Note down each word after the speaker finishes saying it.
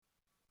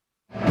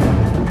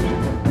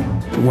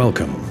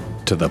Welcome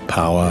to The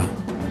Power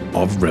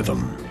of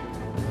Rhythm,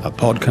 a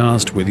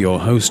podcast with your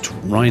host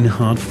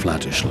Reinhard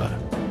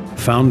Flattischler,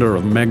 founder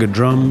of Mega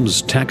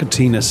Drums,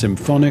 Tacatina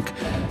Symphonic,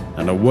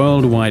 and a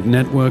worldwide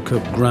network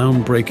of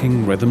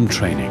groundbreaking rhythm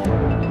training.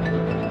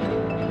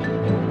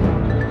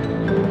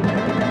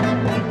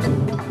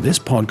 This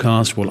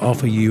podcast will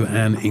offer you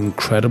an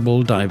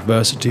incredible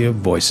diversity of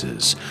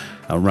voices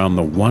around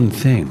the one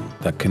thing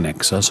that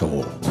connects us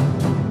all: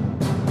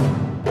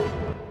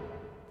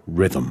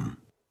 rhythm.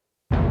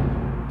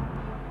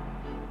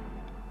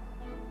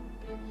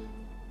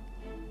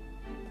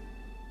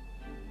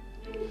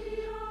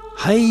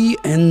 Hi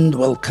and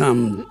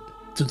welcome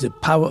to the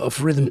Power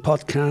of Rhythm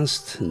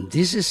podcast.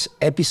 This is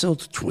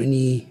episode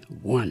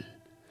 21.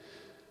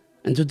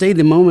 And today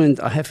the moment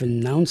I have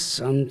announced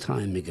some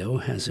time ago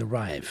has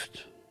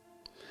arrived.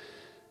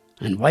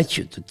 I invite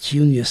you to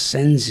tune your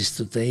senses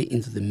today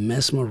into the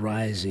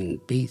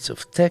mesmerizing beats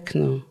of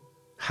techno,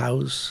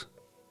 house,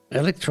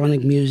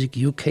 electronic music,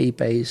 UK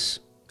bass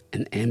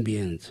and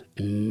ambient,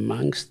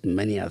 amongst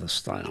many other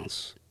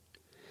styles.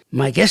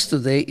 My guest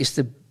today is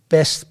the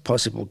best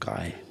possible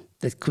guy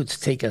that could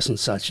take us on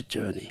such a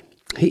journey.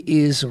 He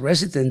is a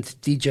resident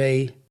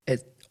DJ at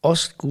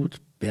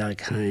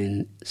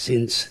Ostgut-Berghain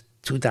since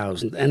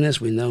 2000. And as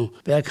we know,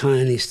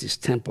 Berghain is this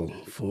temple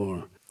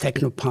for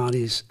techno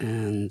parties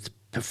and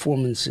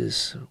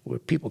performances where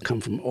people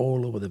come from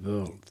all over the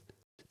world.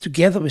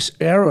 Together with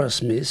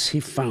Aerosmith, he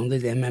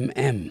founded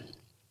MMM.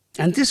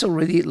 And this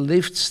already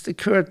lifts the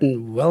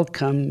curtain.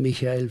 Welcome,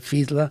 Michael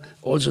Fiedler,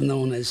 also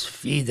known as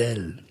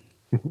Fiedel.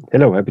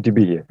 Hello, happy to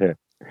be here. Yeah.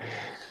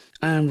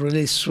 I'm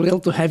really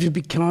thrilled to have you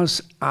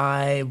because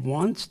I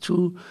want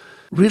to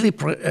really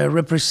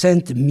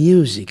represent the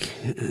music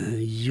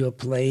you're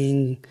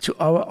playing to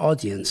our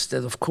audience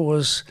that, of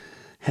course,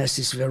 has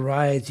this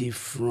variety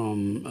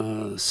from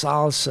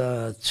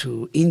salsa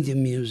to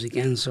Indian music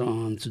and so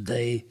on.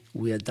 Today,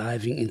 we are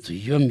diving into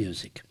your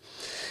music.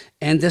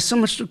 And there's so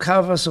much to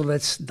cover, so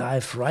let's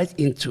dive right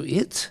into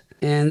it.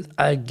 And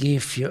I'll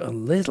give you a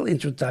little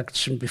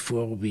introduction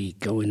before we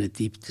go in a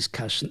deep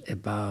discussion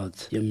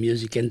about your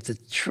music. And the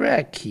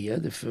track here,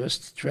 the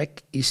first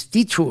track, is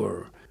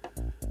Detour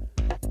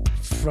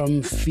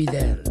from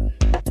Fiedel.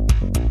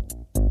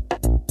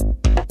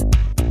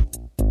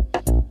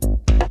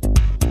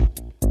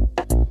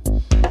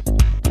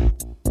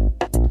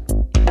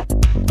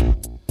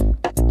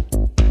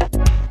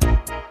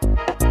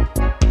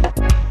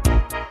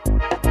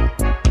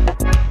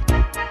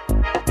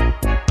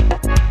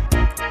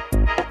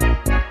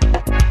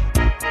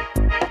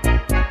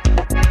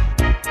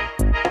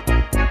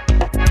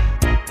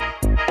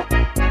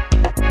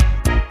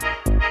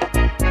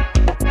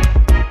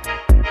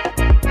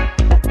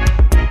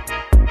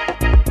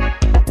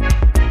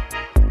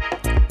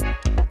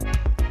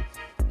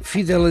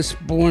 Fiedel is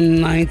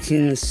born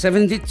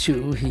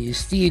 1972. He is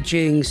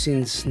DJing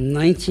since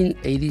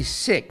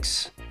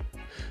 1986.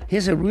 He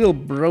has a real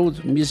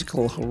broad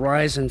musical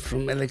horizon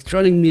from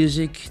electronic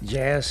music,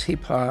 jazz,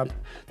 hip-hop,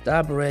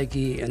 dub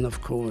reggae, and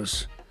of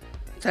course,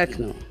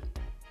 techno.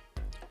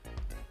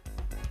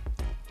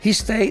 He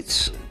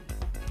states,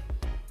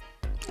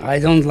 "I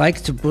don't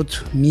like to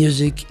put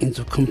music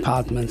into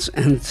compartments,"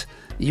 and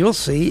you'll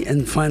see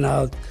and find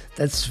out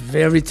that's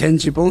very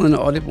tangible and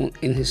audible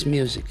in his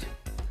music.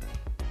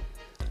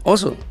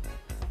 Also,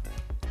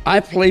 I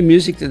play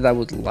music that I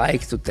would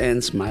like to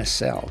dance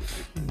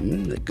myself.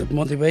 A good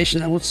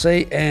motivation, I would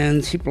say.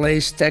 And he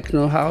plays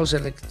techno, house,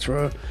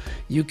 electro,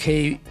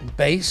 UK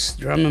bass,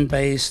 drum and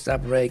bass,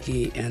 dub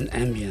reggae, and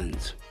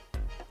ambient.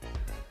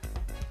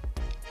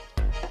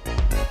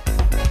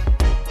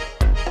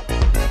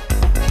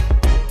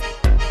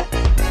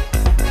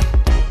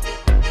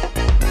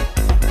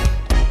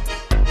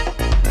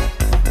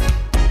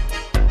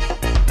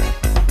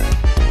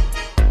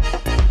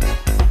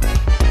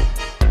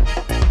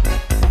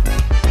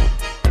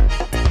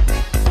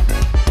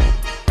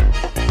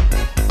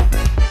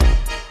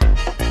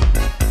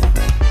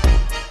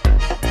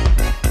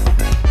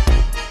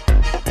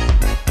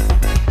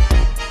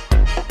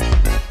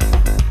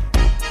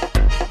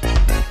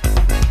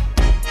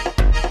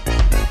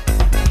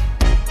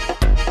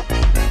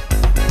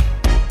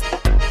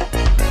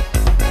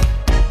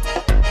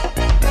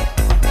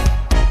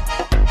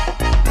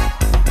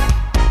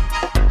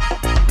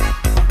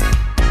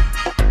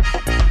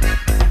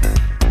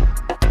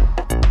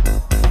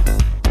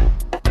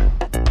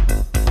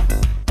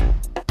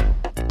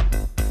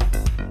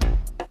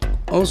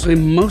 Also, he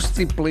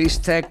mostly plays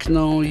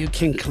techno. You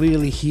can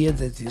clearly hear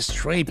that his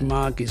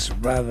trademark is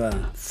rather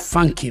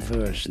funky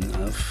version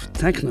of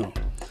techno.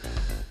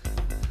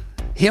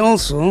 He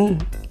also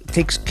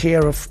takes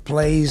care of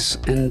plays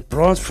and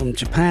brought from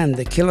Japan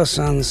the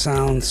Killer-san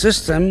sound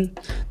system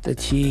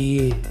that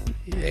he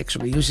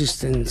actually uses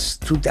since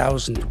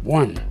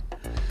 2001.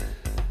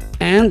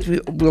 And we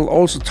will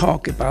also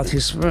talk about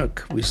his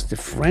work with the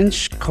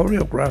French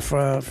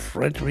choreographer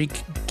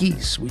Frédéric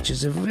Guise, which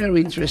is a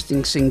very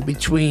interesting thing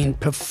between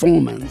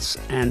performance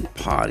and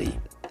party.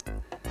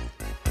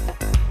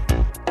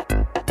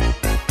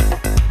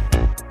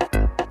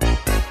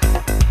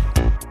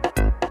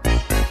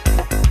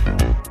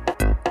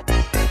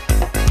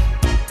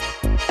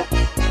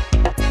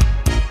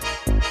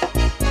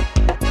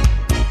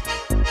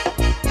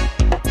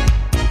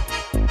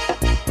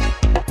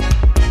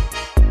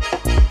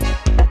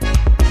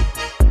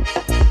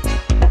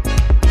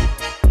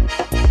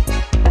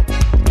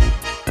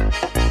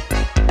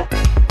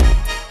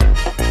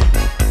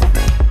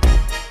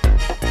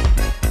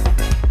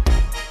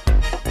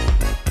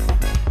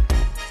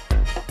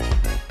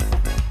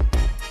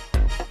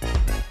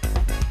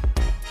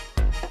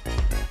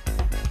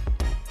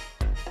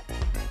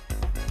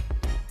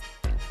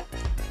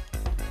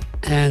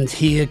 And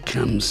here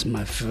comes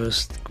my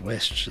first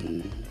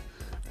question.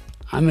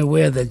 I'm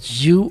aware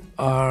that you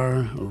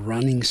are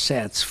running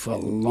sets for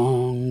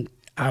long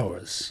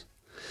hours.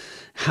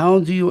 How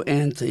do you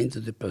enter into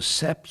the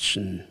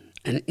perception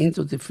and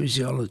into the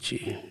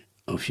physiology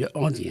of your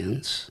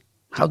audience?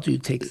 How do you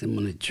take them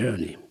on a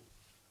journey?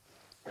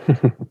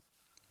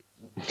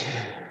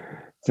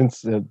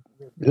 Since,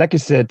 like you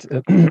said,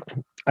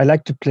 I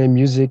like to play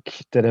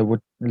music that I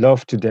would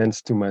love to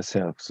dance to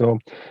myself. So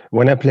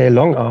when I play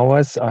long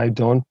hours, I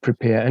don't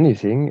prepare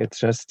anything. It's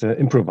just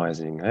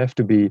improvising. I have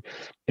to be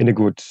in a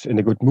good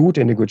mood,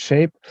 in a good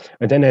shape,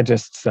 and then I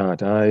just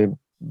start. I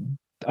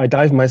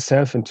dive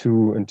myself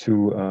into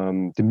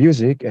the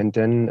music, and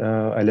then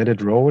I let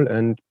it roll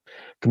and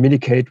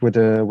communicate with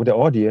the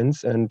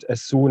audience. And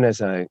as soon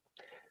as I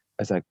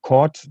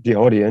caught the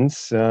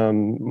audience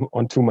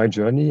onto my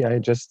journey, I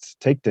just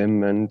take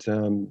them, and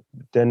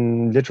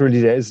then literally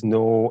there is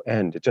no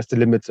end. It's just the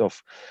limits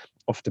of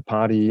the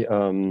party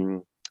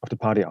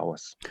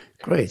hours.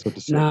 Great. So to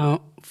say.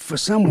 Now, for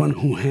someone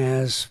who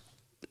has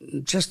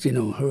just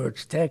heard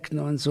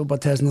techno and so,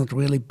 but has not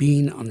really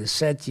been on a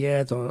set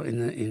yet or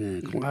in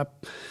a club,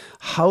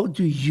 how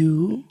do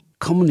you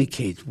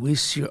communicate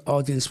with your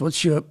audience?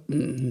 What's your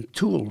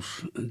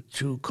tools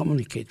to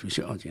communicate with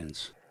your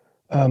audience?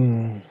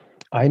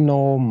 I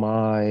know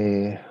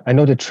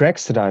the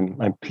tracks that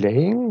I'm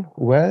playing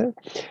well.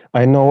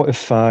 I know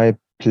if I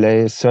play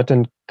a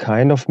certain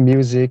kind of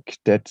music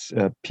that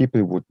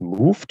people would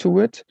move to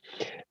it.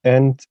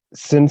 And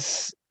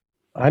since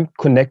I'm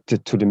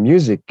connected to the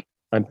music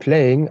I'm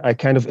playing, I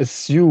kind of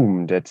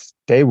assume that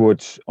they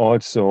would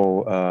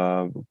also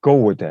go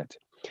with that.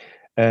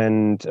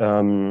 And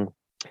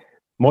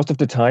most of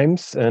the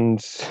times,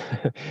 and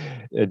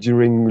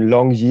during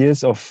long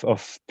years of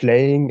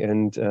playing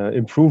and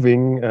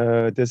improving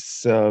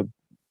this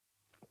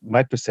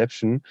my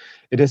perception,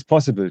 it is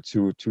possible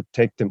to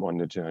take them on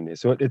the journey.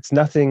 So it's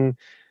nothing.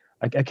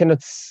 I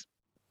cannot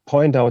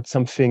point out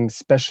something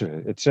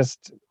special. It's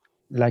just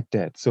like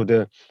that.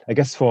 So I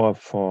guess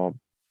for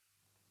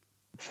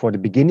the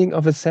beginning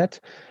of a set,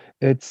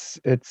 it's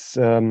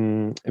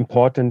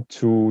important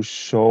to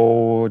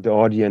show the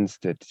audience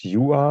that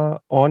you are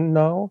on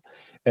now,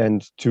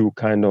 and to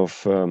kind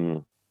of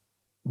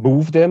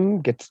move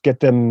them, get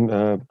them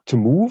to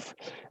move,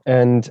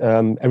 and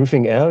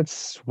everything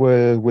else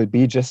will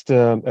be just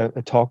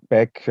a talk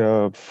back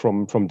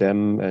from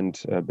them,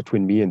 and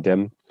between me and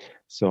them.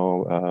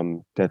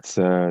 So that's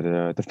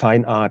the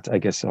fine art, I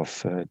guess,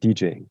 of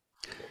DJing.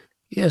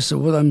 Yeah, so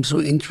what I'm so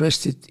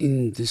interested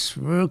in this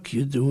work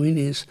you're doing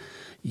is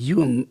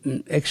you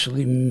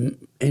actually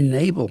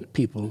enable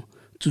people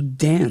to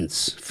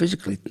dance,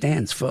 physically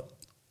dance for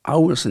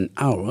hours and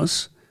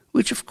hours,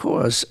 which of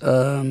course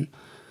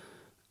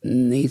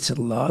needs a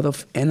lot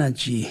of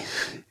energy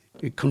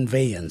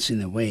conveyance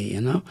in a way,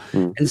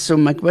 Mm. And so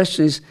my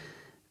question is,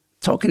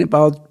 talking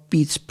about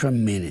beats per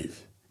minute,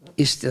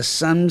 is there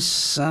some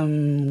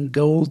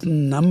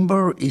golden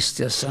number? Is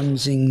there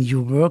something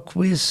you work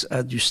with?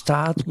 Do you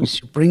start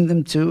with, you bring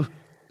them to?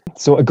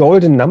 So a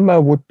golden number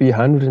would be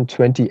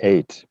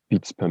 128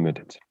 beats per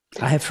minute.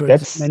 I have heard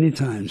this That's many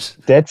times.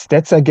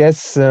 that's I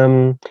guess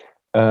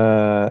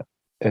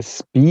a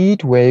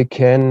speed where you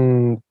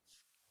can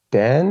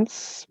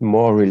dance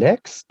more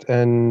relaxed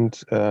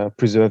and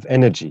preserve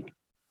energy.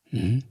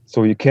 Mm-hmm.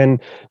 So you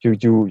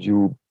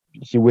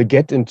will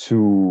get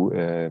into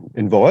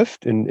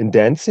involved in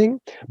dancing,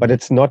 but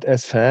it's not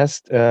as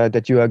fast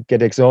that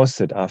get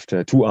exhausted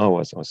after 2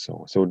 hours or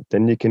so. So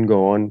then you can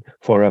go on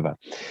forever.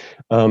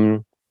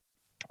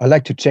 I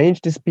like to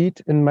change the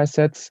speed in my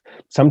sets.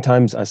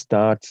 Sometimes I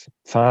start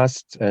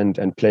fast and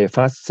play a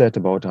fast set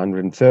about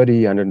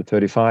 130,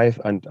 135,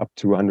 and up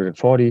to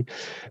 140.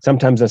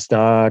 Sometimes I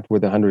start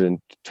with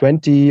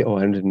 120 or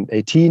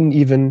 118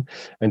 even,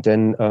 and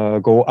then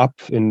go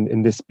up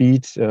in the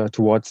speed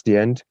towards the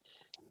end.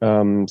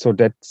 So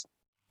that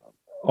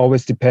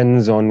always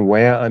depends on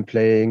where I'm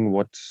playing,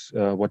 what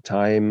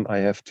time I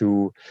have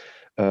to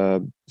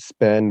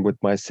spend with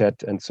my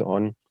set, and so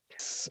on.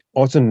 It's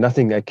also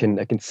nothing I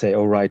can say,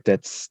 all right,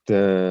 that's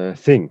the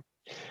thing.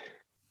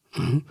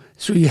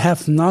 So you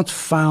have not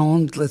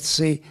found, let's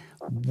say,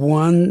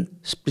 one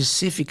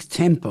specific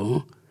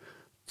tempo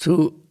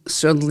to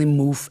certainly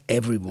move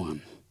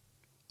everyone.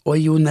 Or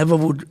you never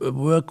would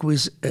work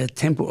with a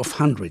tempo of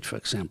 100, for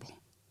example.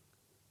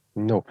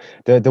 No,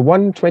 the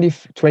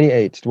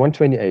 128,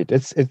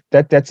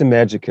 that's a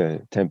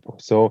magical tempo.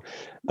 So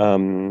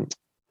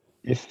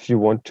if you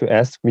want to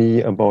ask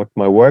me about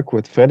my work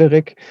with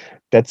Frederick,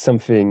 that's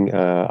something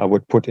I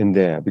would put in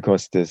there,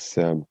 because this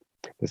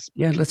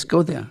Yeah, let's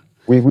go there.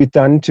 we've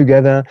done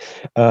together.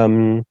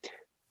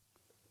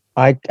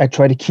 I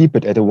try to keep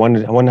it at a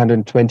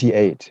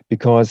 128,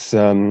 because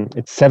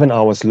it's 7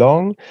 hours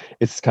long.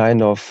 It's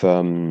kind of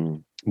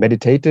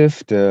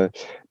meditative. The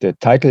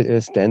title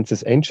is Dance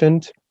is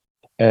Ancient,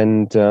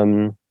 and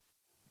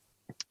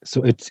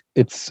so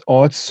it's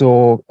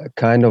also a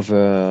kind of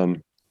a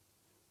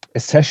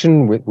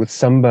session with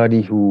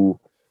somebody who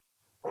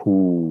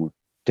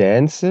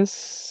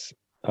dances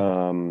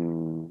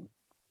in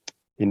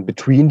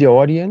between the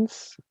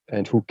audience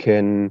and who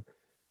can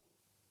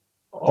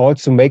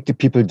also make the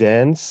people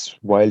dance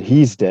while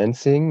he's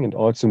dancing, and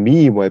also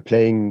me while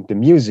playing the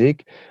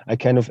music. I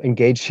kind of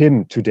engage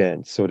him to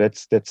dance. So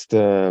that's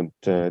the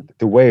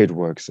way it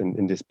works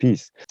in this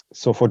piece.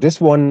 So for this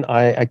one,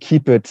 I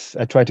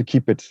try to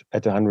keep it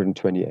at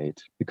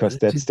 128 because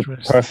That's that's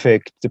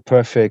interesting. the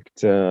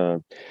perfect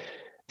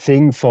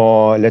thing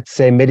for, let's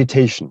say,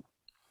 meditation.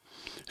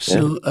 Yeah.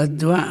 So,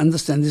 do I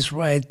understand this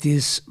right?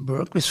 This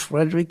work with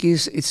Frederick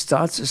it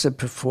starts as a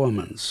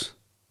performance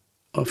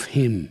of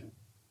him,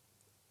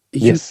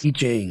 you Yes.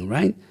 DJing,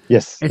 right?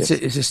 Yes. Yes.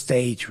 It's a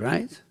stage,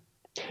 right?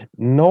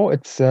 No,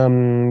 it's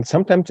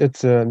sometimes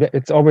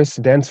it's always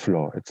a dance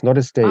floor. It's not a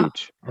Ah,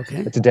 stage.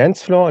 okay. It's a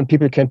dance floor, and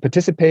people can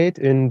participate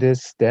in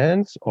this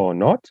dance or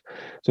not.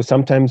 So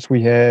sometimes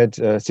we had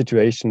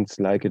situations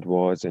like it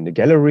was in the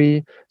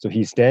gallery. So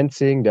he's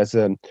dancing. There's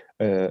a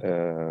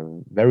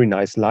very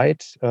nice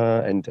light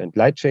and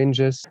light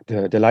changes.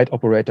 The light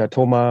operator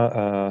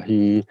Thomas,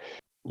 he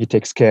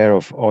takes care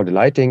of all the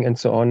lighting and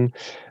so on.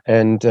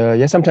 And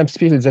yeah, sometimes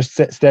people just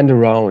stand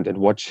around and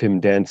watch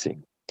him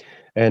dancing.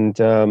 And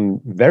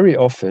very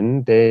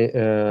often they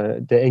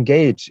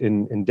engage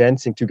in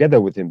dancing together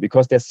with him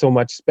because there's so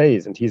much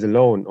space and he's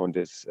alone on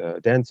this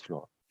dance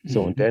floor.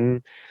 So and Mhm.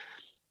 then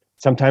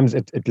sometimes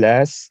it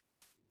lasts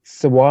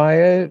a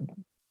while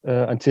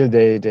until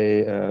they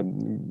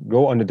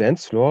go on the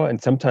dance floor,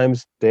 and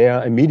sometimes they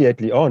are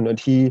immediately on. And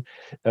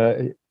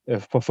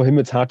for him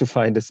it's hard to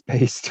find a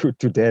space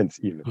to dance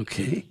even.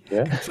 Okay.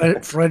 Yeah.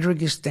 And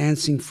Frederick is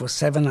dancing for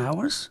 7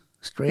 hours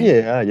straight?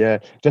 Yeah,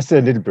 just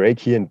a little break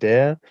here and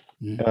there.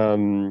 Mm.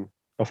 Um,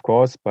 of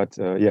course, but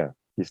yeah,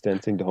 he's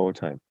dancing the whole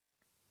time.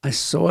 I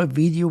saw a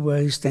video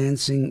where he's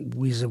dancing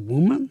with a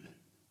woman,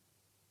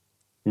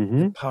 a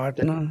Hmm. That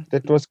partner.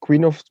 that was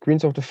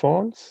Queens of the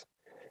Fawns,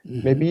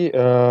 Hmm. maybe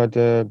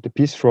the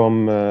piece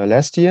from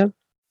last year.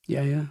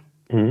 Yeah, yeah.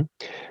 Mhm.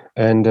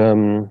 And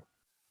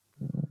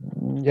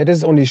yeah, this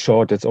is only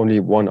short. It's only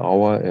 1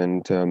 hour,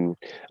 and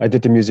I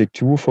did the music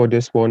too for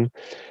this one.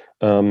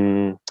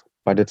 Um,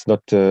 but it's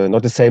not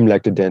the same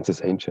like the Dance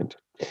is Ancient.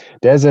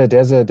 There's a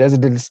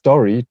little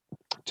story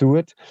to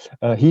it.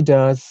 He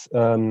does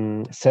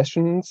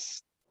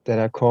sessions that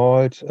are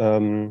called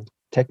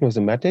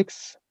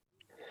technosomatics,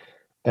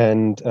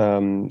 and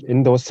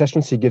in those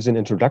sessions he gives an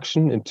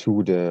introduction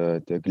into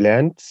the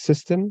gland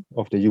system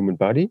of the human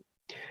body,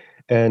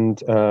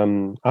 and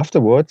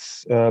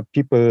afterwards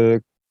people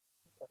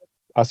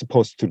are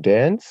supposed to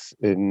dance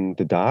in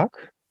the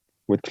dark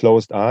with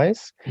closed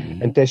eyes,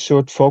 Hmm. and they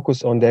should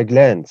focus on their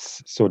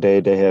glands. So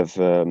they have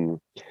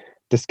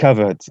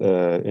discovered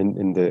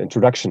in the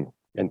introduction,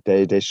 and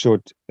they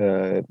should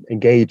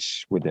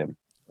engage with them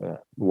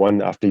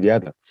one after the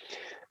other.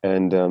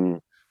 And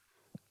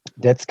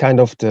that's kind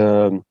of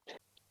the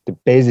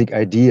basic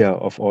idea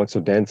of also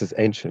Dance is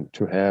Ancient,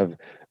 to have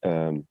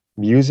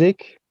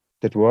music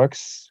that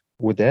works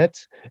with that.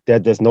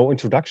 There's no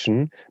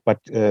introduction, but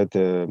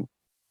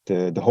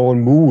the whole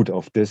mood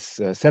of this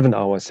 7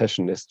 hour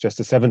session is just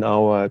a 7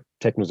 hour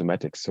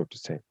technosomatics, so to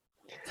say.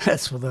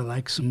 That's what I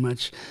like so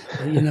much.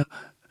 You know,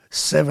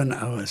 7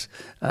 hours.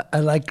 I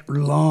like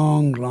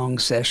long, long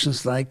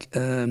sessions. Like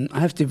I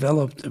have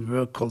developed a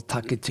work called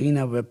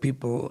Taketina, where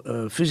people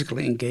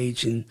physically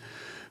engage in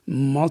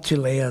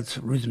multi-layered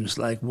rhythms,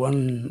 like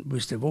one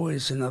with the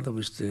voice, another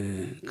with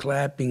the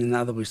clapping,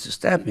 another with the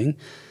stepping.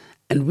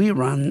 And we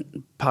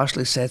run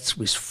partially sets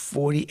with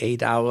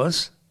 48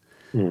 hours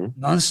Mhm.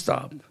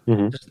 non-stop,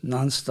 Mhm. just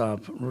non-stop,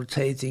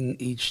 rotating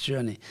each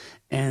journey.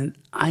 And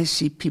I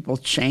see people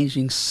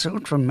changing so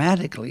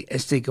dramatically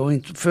as they go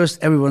into.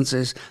 First, everyone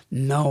says,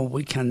 no,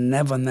 we can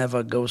never,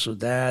 never go through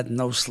that,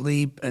 no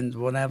sleep and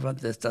whatever,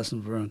 that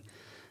doesn't work.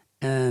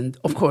 And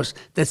of course,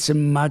 that's a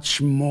much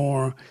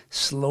more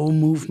slow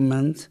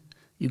movement.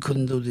 You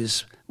couldn't do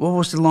this. What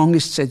was the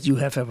longest set you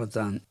have ever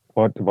done?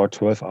 About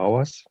 12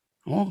 hours.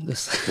 Oh,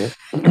 that's Yeah.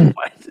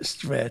 quite a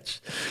stretch.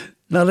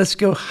 Now let's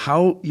go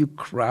how you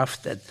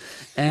craft it.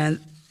 And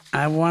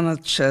I want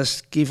to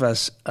just give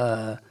us,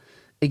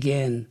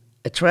 again,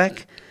 a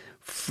track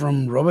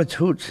from Robert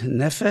Hood,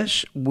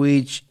 Nefesh,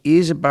 which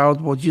is about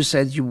what you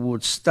said you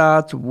would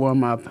start to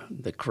warm up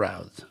the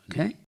crowd.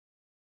 Okay?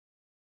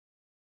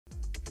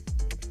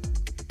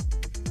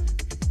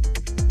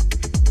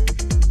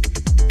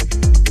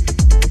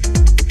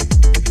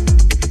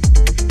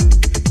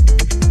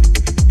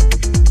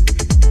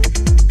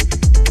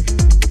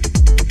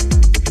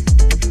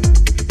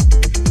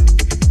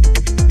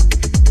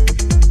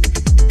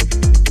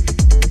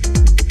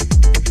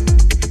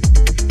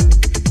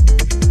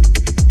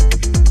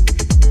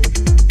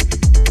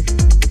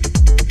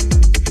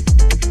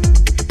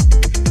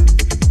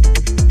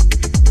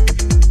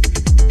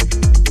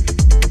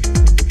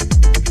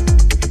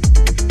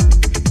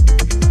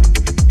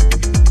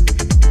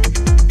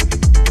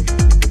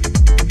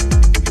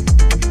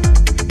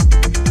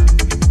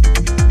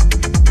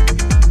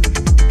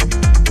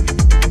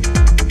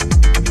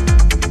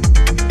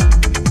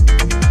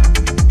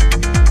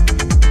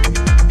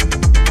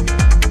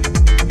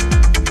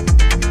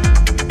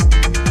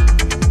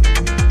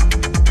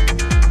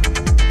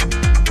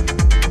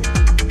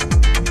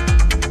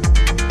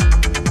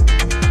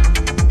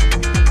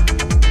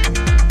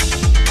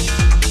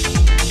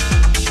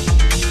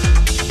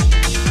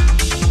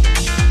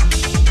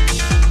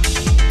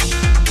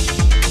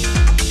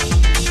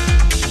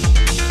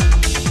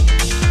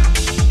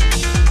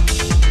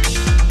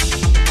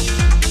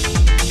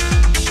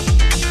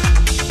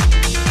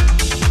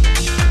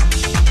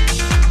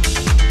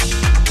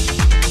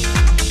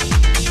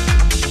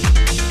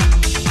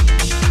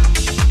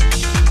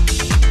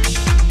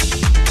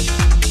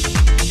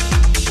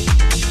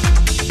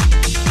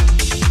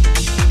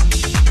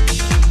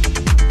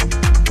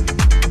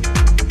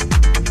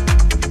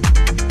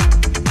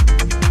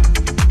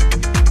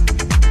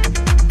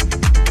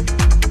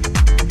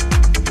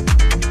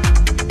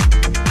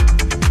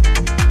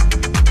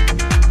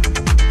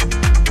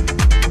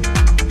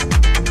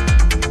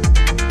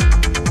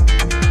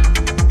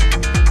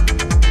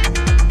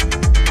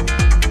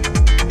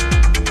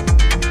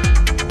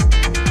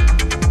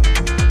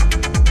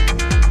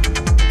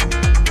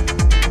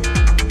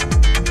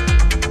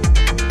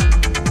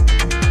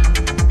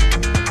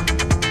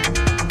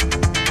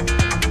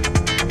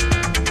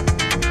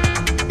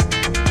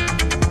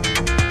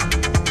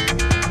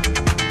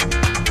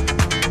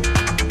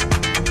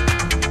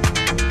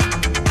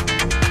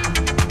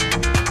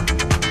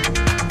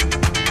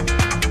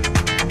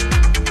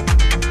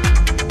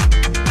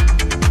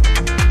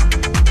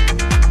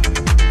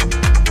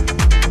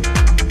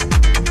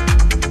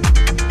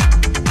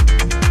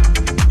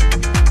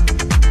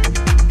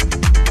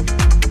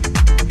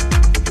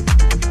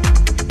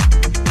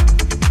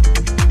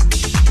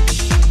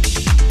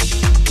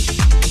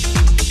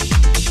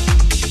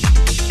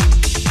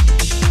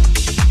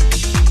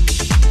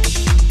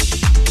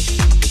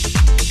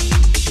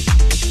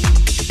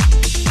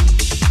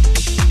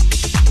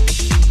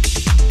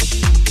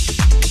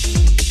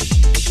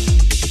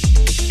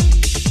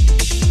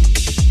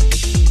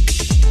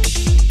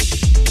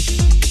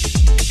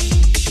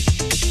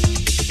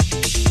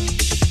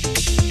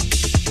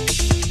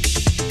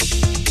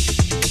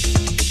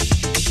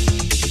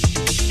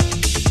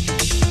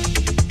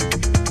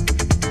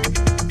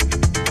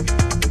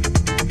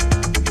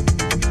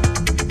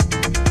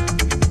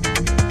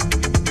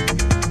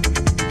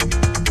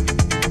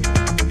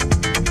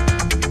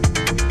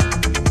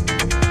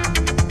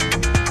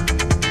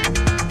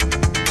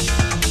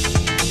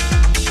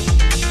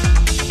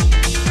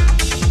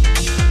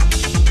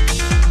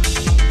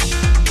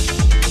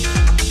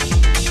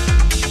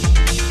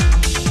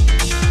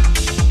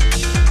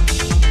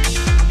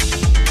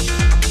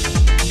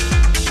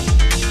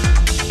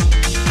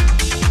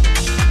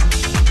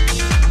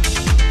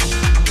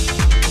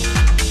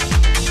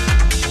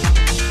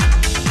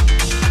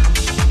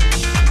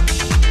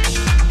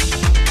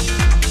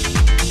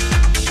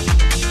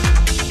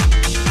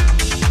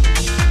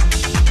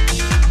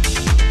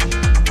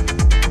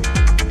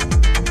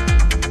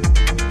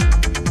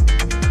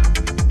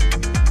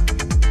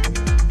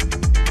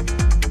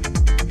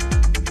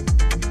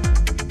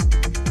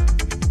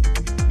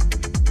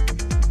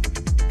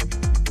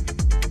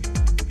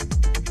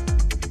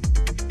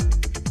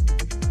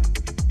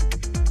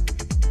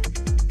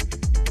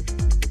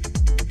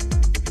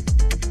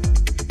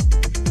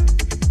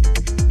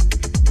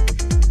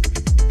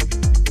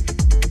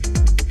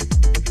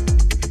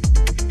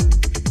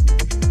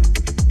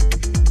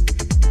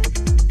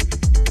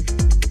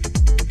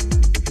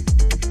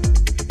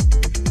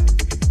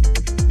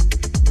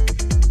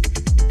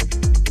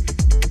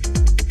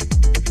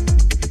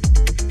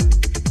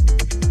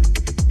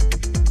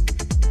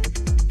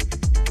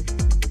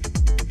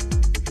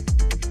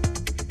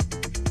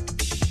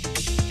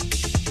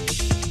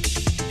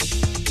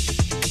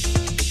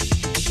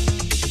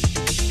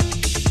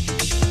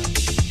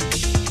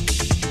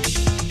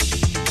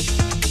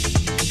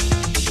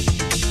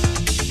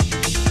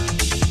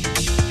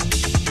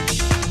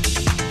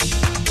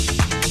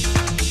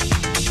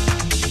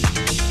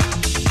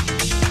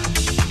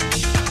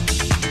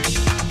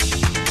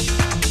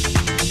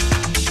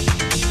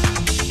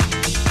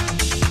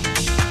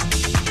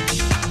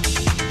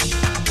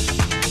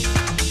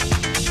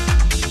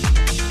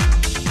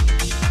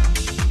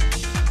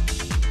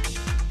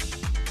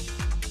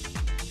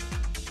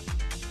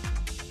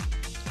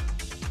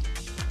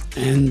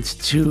 And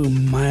to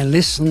my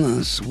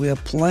listeners, we are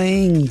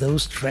playing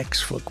those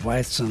tracks for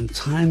quite some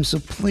time, so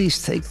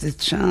please take the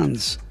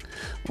chance.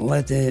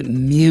 Let the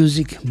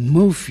music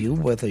move you,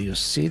 whether you're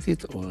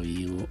seated or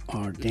you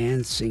are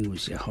dancing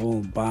with your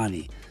whole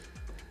body.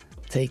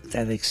 Take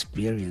that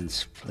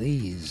experience,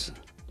 please.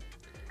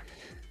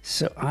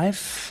 So I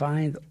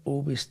find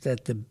always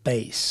that the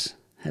bass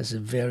has a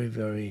very,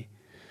 very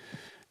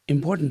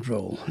important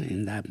role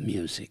in that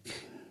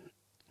music.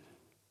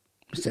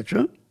 Is that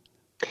true?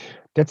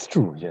 That's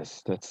true.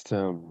 Yes, that's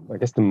I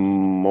guess the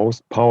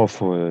most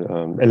powerful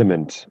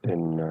element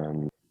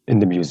in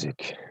the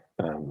music.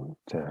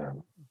 The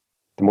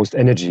most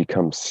energy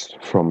comes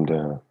from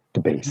the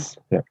bass.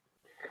 Yeah,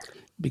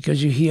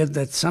 Because you hear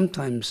that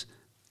sometimes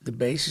the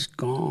bass is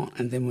gone,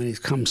 and then when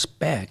it comes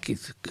back,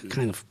 it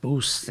kind of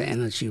boosts the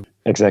energy.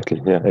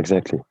 exactly. Yeah,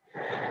 exactly.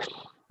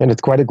 And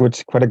it's quite a good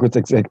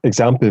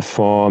example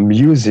for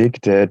music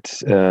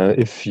that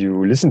if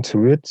you listen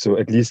to it, so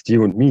at least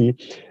you and me,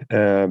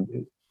 um,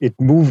 it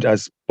moved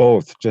us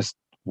both just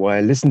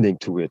while listening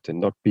to it and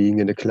not being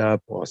in a club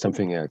or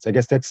something else. I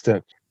guess that's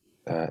the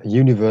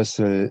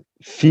universal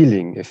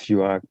feeling.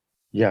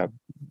 Yeah,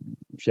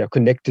 if you are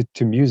connected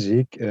to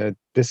music,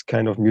 this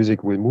kind of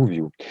music will move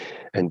you.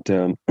 And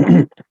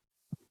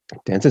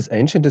Dance is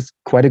Ancient is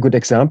quite a good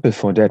example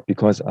for that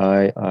because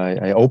I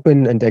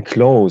open and I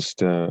close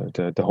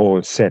the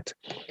whole set.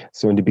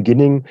 So in the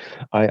beginning,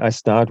 I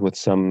start with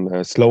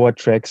some slower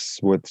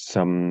tracks with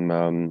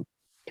some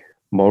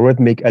more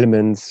rhythmic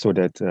elements so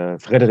that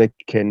Frederick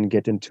can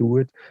get into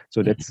it.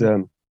 So that's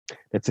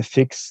a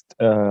fixed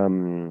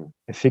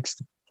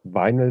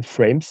vinyl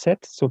frame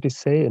set, so to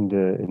say, in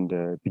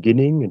the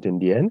beginning and in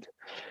the end,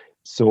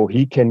 so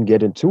he can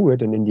get into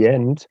it. And in the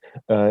end,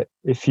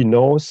 if he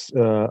knows,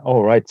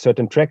 all right,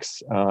 certain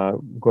tracks are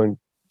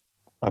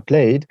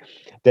played,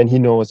 then he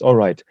knows, all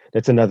right,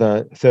 that's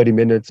another 30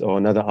 minutes or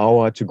another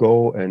hour to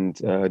go, and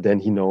then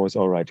he knows,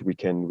 all right, we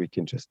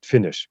can just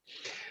finish.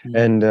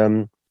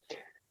 And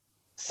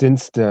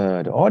since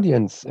the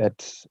audience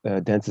at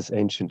Dance is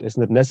Ancient is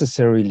not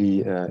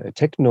necessarily a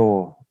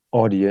techno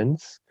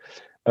audience,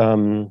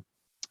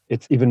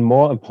 it's even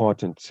more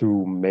important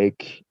to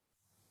make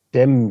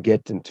them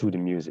get into the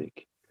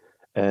music.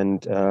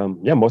 And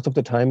yeah, most of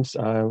the times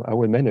I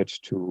will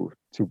manage to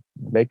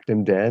make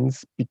them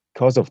dance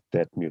because of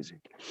that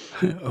music.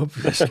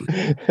 Obviously.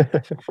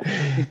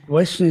 The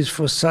question is,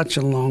 for such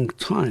a long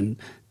time,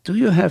 do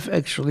you have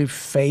actually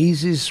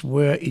phases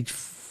where it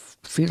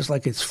feels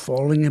like it's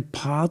falling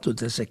apart, or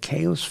there's a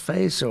chaos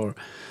phase, or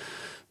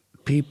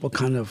people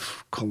kind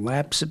of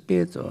collapse a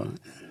bit, or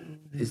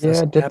is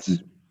Yeah, that happen?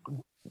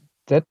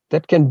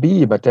 that can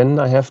be, but then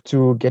I have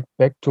to get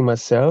back to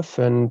myself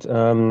and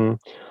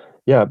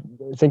yeah,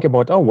 think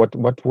about, oh,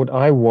 what would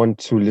I want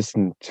to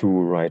listen to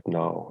right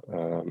now?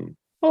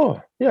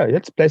 Oh, yeah,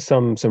 let's play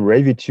some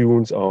ravey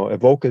tunes or a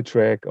vocal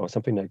track or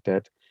something like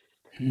that,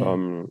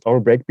 or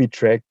a breakbeat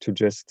track to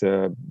just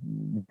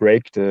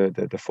break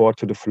the four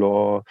to the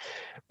floor,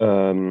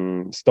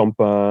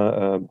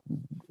 stomper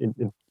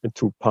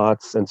into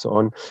parts and so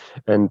on,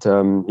 and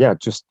yeah,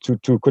 just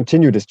to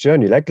continue this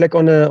journey, like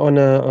on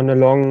a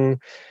long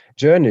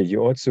journey, you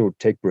also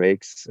take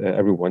breaks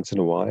every once in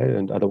a while,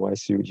 and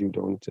otherwise you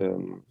don't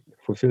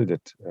fulfill the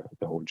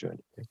whole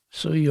journey.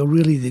 So you're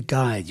really the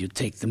guide. You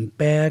take them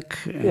back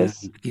and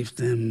Yes. give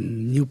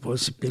them new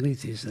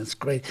possibilities. That's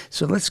great.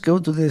 So let's go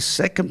to the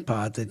second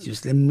part, that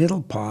is the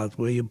middle part,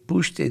 where you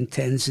push the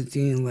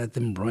intensity and let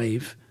them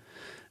rave.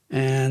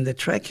 And the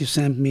track you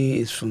sent me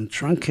is from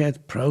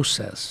Trunkhead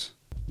Process.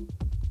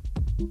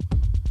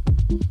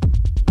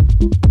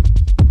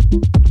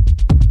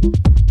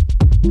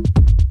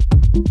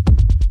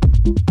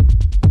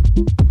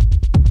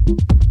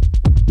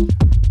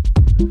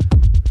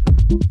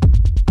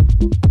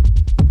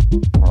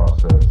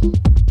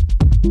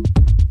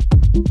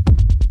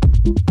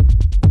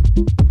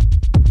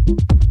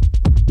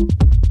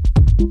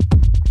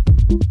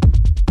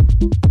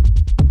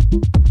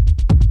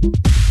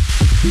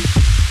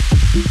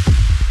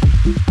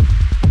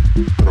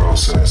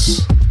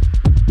 Process.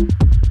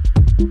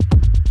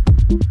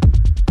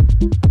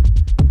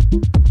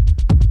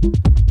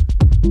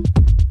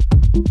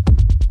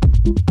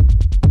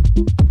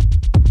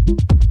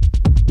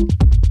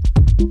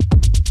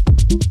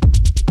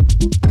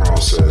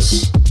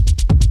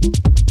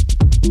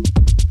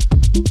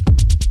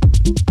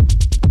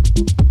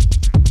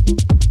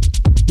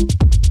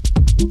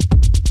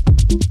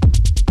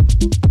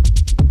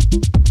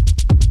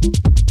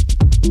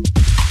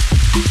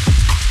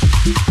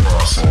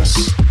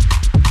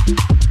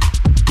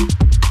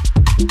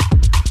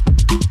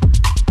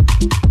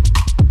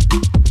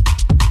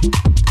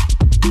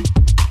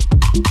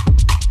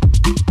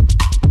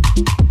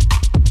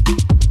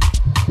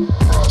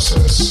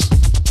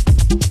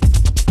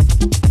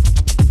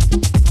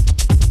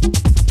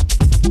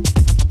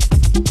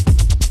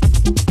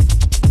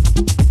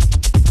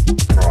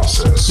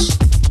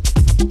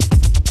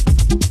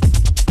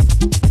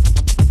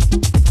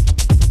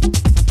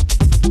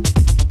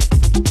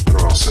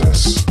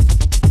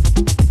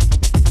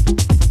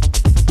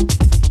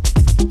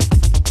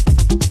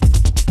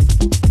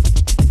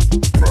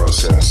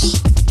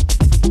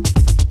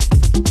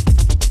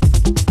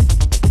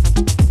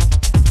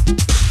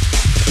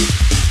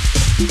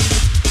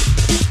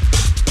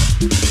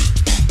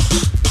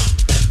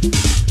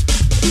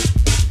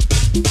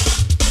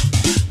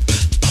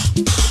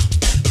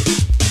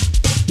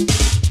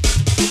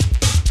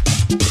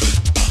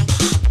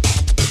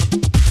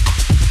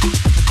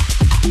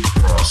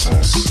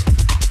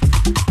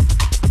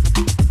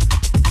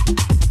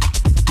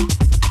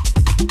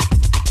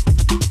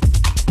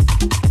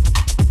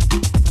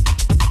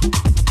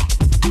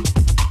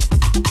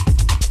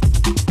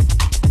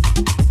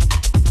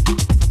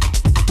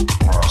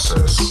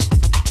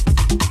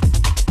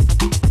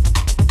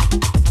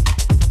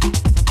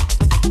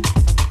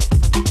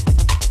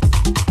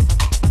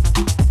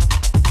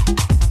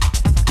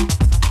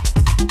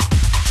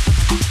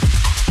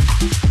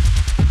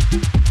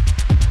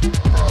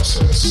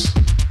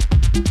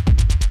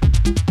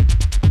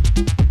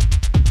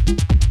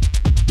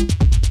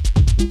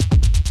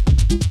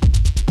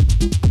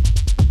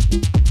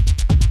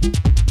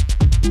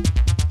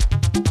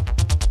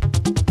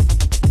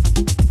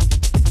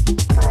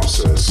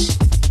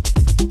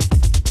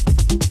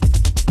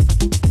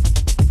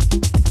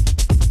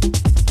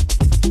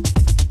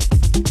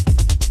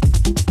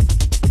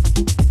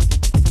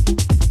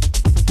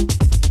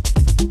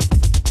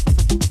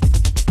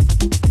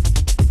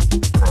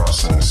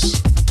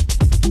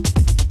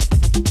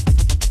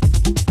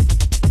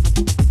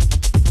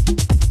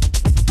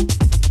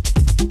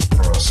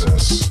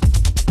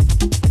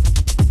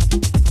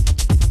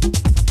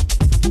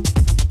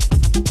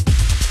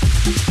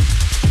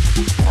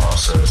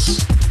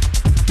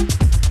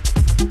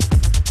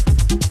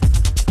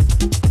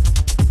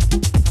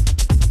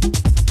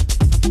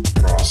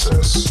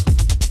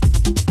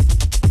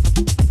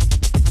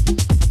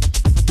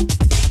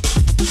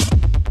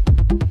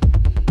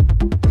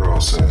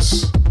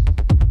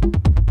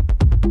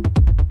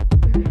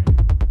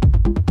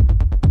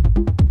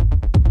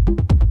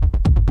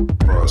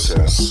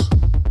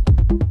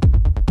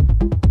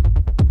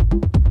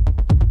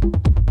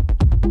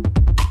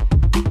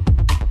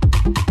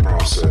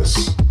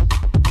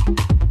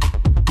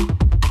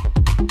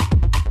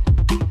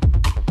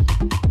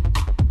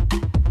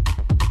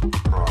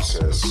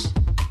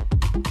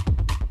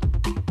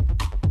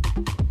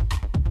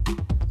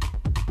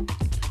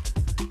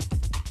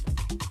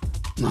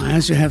 Now,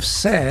 as you have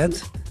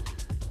said,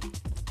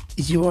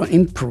 you are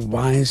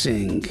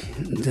improvising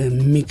the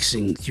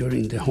mixing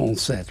during the whole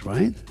set,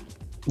 right?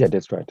 Yeah,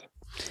 that's right.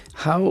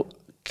 How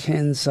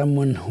can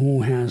someone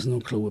who has no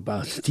clue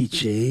about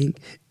DJing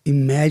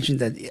imagine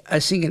that? I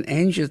think in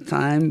ancient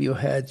time you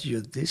had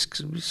your discs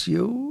with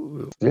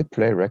you. Still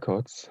play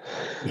records.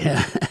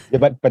 Yeah. Yeah,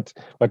 but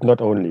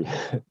not only.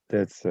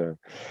 That's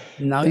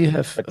Now yeah, you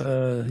have but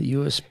a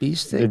USB the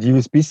stick.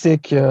 USB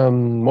stick,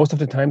 most of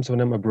the times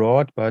when I'm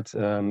abroad, but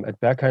at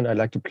Berghain I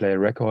like to play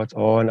records,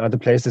 or in other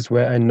places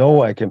where I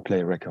know I can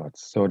play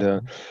records. So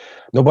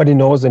nobody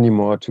knows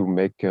anymore to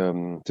make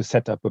to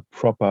set up a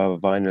proper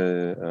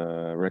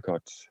vinyl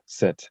record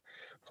set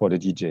for the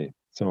DJ.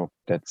 So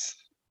that's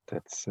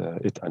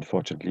it,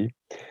 unfortunately.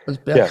 But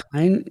Yeah,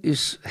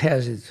 Berghain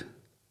has it.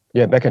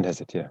 yeah, Berghain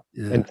has it. Yeah,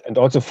 Yeah. and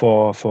also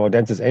for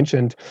Dances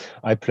Ancient,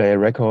 I play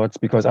records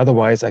because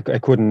otherwise I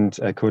couldn't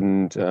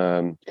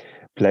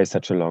play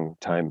such a long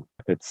time.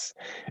 It's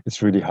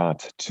really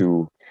hard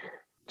to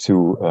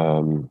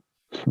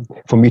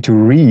for me to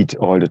read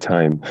all the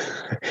time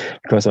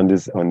because on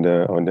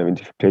the when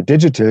you play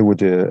digital with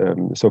the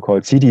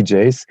so-called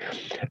CDJs,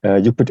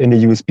 you put in a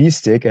USB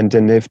stick and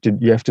then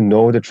you have to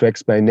know the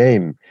tracks by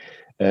name,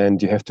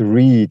 and you have to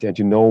read and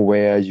you know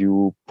where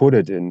you put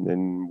it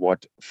in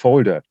what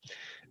folder.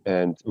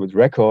 And with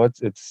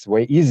records, it's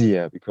way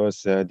easier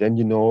because then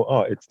you know,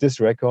 oh, it's this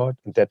record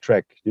and that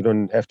track. You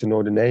don't have to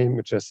know the name.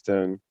 It's just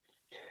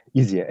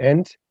easier,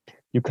 and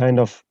you kind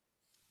of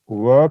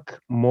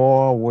work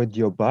more with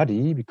your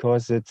body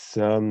because it's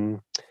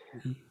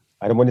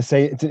I don't want to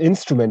say it's an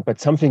instrument, but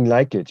something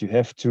like it. You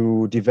have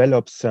to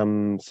develop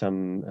some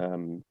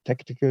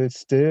technical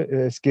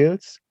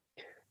skills.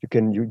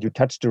 You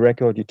touch the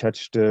record, you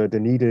touch the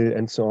needle,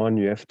 and so on.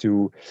 You have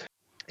to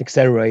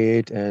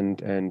accelerate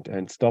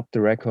and stop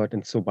the record,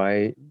 and so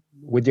by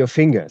with your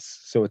fingers.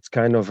 So it's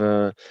kind of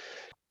a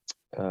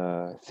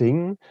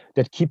thing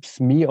that keeps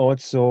me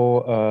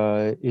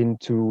also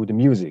into the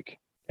music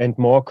and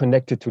more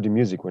connected to the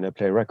music when I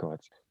play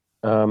records.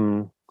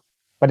 Um,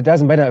 but it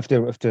doesn't matter if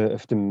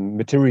the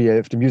material,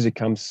 if the music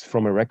comes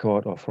from a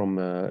record or from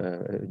a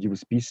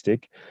USB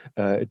stick.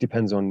 It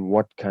depends on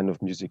what kind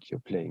of music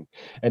you're playing.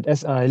 And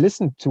as I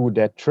listen to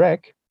that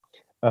track,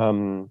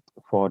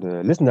 for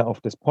the listener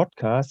of this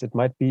podcast, it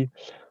might be,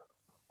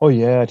 oh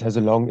yeah, it has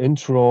a long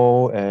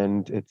intro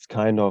and it's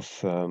kind of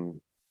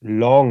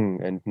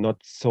long and not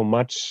so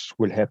much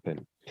will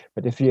happen.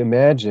 But if you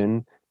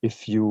imagine,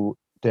 if you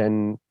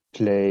then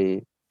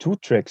play two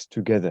tracks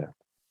together,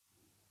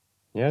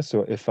 yeah.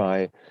 So if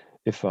I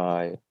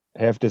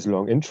have this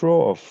long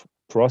intro of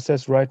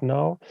process right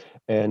now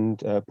and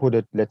put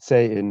it, let's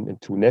say,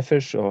 into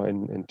Nefesh or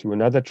into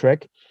another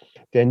track,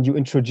 then you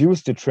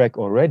introduce the track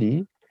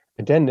already,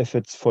 and then if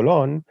it's full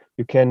on,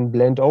 you can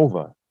blend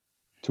over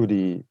to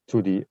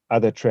the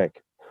other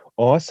track.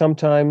 Or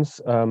sometimes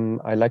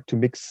I like to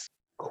mix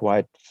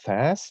quite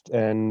fast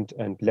and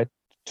let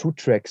two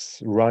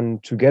tracks run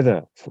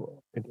together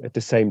at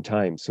the same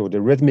time. So the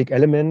rhythmic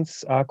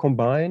elements are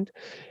combined,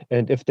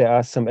 and if there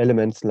are some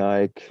elements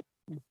like,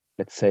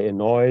 let's say, a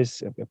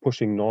noise, a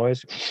pushing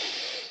noise,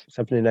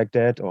 something like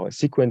that, or a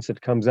sequence that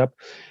comes up,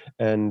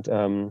 and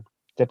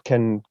that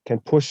can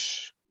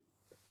push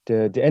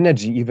the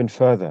energy even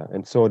further,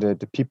 and so the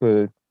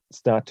people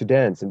start to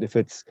dance. And if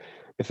it's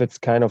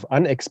kind of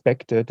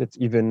unexpected, it's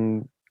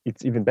even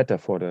better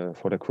for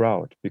the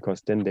crowd,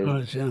 because then Of they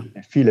course, yeah.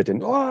 feel it,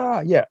 and oh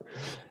yeah,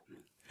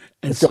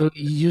 And let's go. so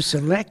you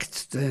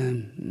select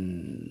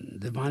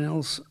the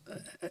vinyls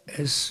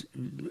as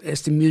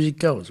the music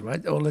goes,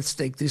 right? Oh, let's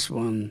take this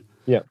one.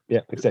 Yeah,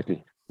 yeah,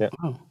 exactly. Yeah,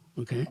 Oh,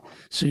 okay.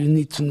 So you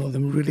need to know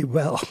them really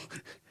well.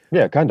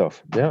 yeah, kind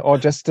of. Yeah, or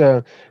just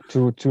to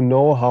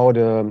know how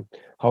the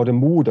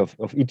mood of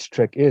each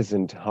track is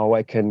and how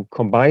I can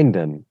combine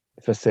them.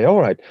 If I say, all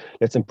right,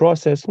 let's in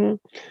process,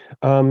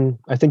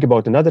 I think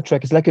about another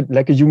track. It's like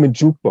a human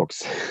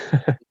jukebox.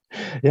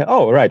 Yeah.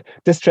 Oh, right.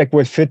 This track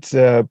will fit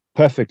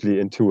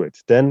perfectly into it.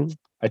 Then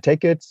I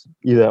take it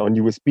either on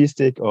USB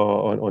stick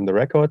or on the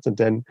records, and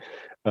then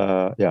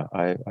yeah,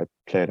 I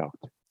play it out.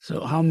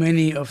 So how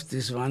many of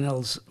these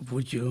vinyls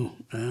would you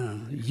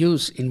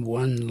use in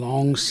one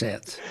long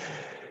set?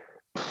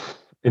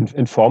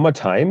 In former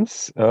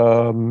times,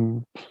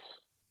 about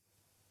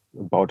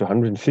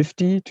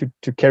 150 to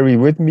carry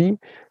with me.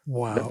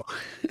 Wow.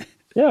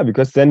 Yeah,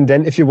 because then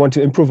if you want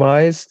to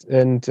improvise,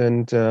 and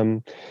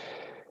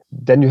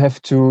then you have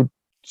to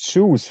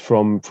choose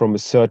from a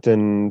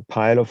certain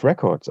pile of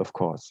records, of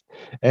course,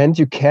 and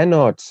you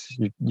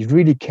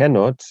really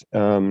cannot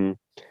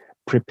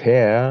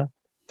prepare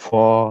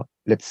for,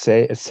 let's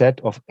say, a set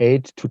of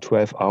 8 to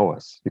 12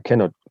 hours. You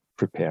cannot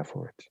prepare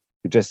for it.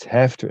 You just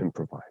have to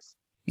improvise.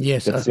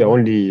 Yes. That's the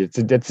only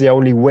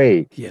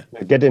way. Yeah.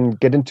 Get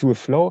into a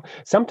flow.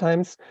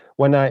 Sometimes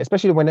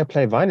especially when I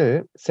play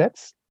vinyl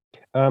sets,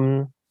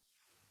 um,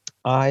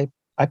 I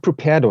I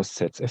prepare those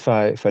sets. If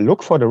I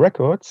look for the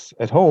records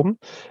at home,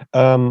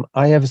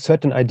 I have a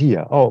certain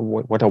idea. Oh,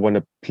 what I want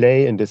to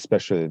play in this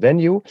special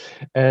venue,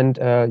 and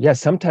yeah,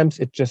 sometimes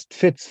it just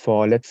fits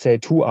for, let's say,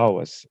 2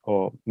 hours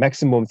or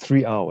maximum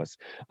 3 hours.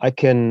 I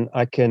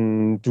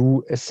can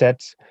do a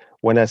set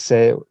when I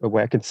say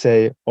where I can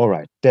say, all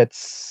right,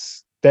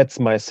 that's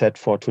my set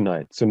for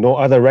tonight. So no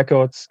other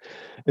records.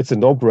 It's a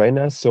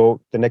no-brainer.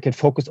 So then I can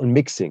focus on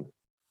mixing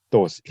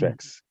those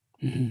tracks.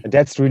 Mhm. And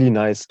that's really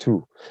nice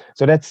too.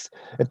 So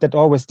that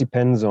always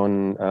depends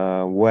on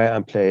where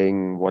I'm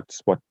playing, what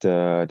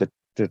the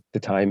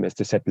time is,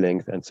 the set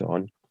length, and so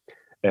on,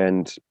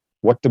 and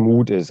what the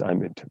mood is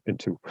I'm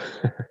into.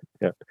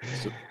 Yeah.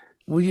 So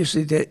would you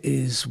say there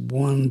is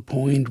one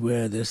point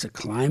where there's a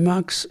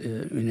climax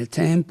in a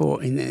tempo,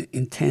 in a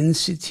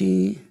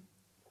intensity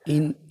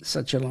in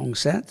such a long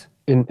set?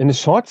 In a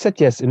short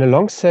set, yes. In a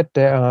long set,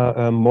 there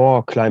are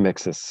more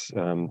climaxes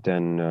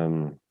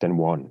than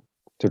one.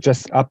 So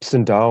just ups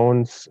and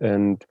downs,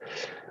 and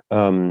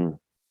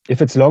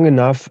if it's long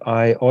enough,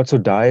 I also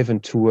dive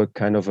into a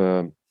kind of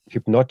a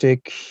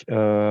hypnotic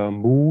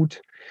mood.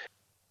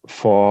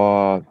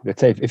 For, let's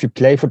say, if you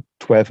play for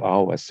 12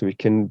 hours, so you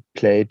can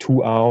play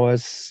 2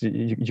 hours,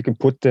 you can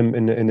put them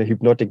in a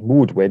hypnotic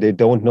mood where they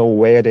don't know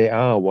where they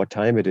are, what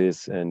time it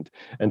is, and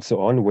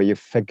so on, where you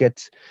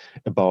forget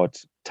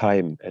about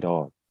time at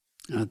all.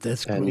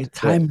 That's And great.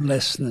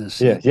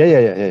 Timelessness. yeah.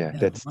 Yeah,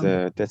 That's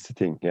the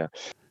thing. Yeah.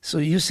 so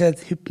you said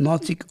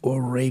hypnotic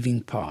or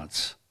raving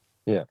parts.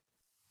 Yeah.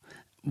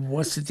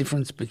 What's the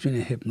difference between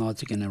a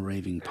hypnotic and a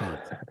raving part?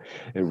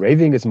 And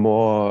raving is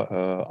more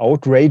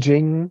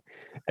outraging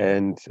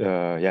and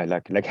yeah,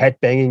 like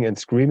headbanging and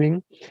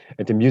screaming,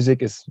 and the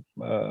music is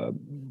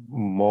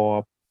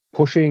more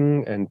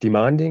pushing and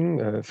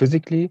demanding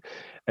physically,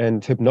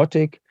 and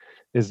hypnotic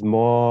is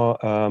more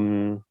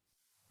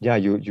yeah,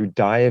 you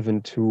dive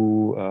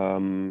into a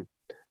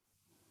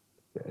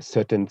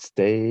certain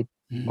state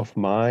Mhm. of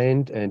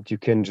mind, and you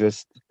can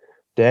just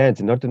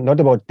dance. Not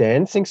about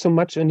dancing so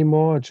much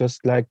anymore,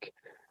 just like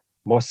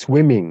more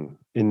swimming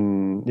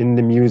in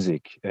the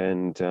music,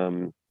 and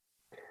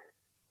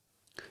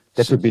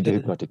that So would be the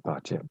hypnotic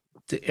part. Yeah,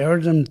 the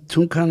Erdem,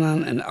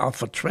 Tunkanan, and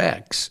Alpha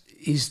tracks,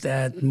 is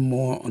that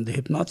more on the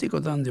hypnotic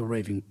or on the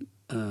raving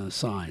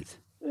side?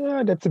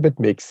 yeah, that's a bit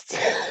mixed.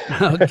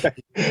 Okay.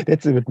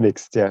 That's a bit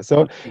mixed. Yeah,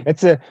 so Okay.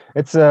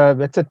 it's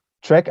a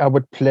track I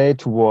would play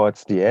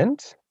towards the end.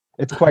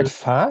 It's quite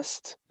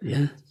fast,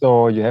 Yeah.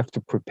 so you have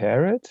to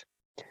prepare it,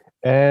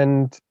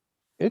 and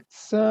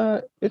it's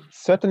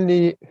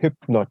certainly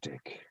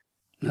hypnotic,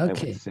 I would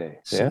Okay. say.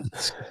 So Yeah.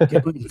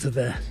 let's go into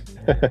that.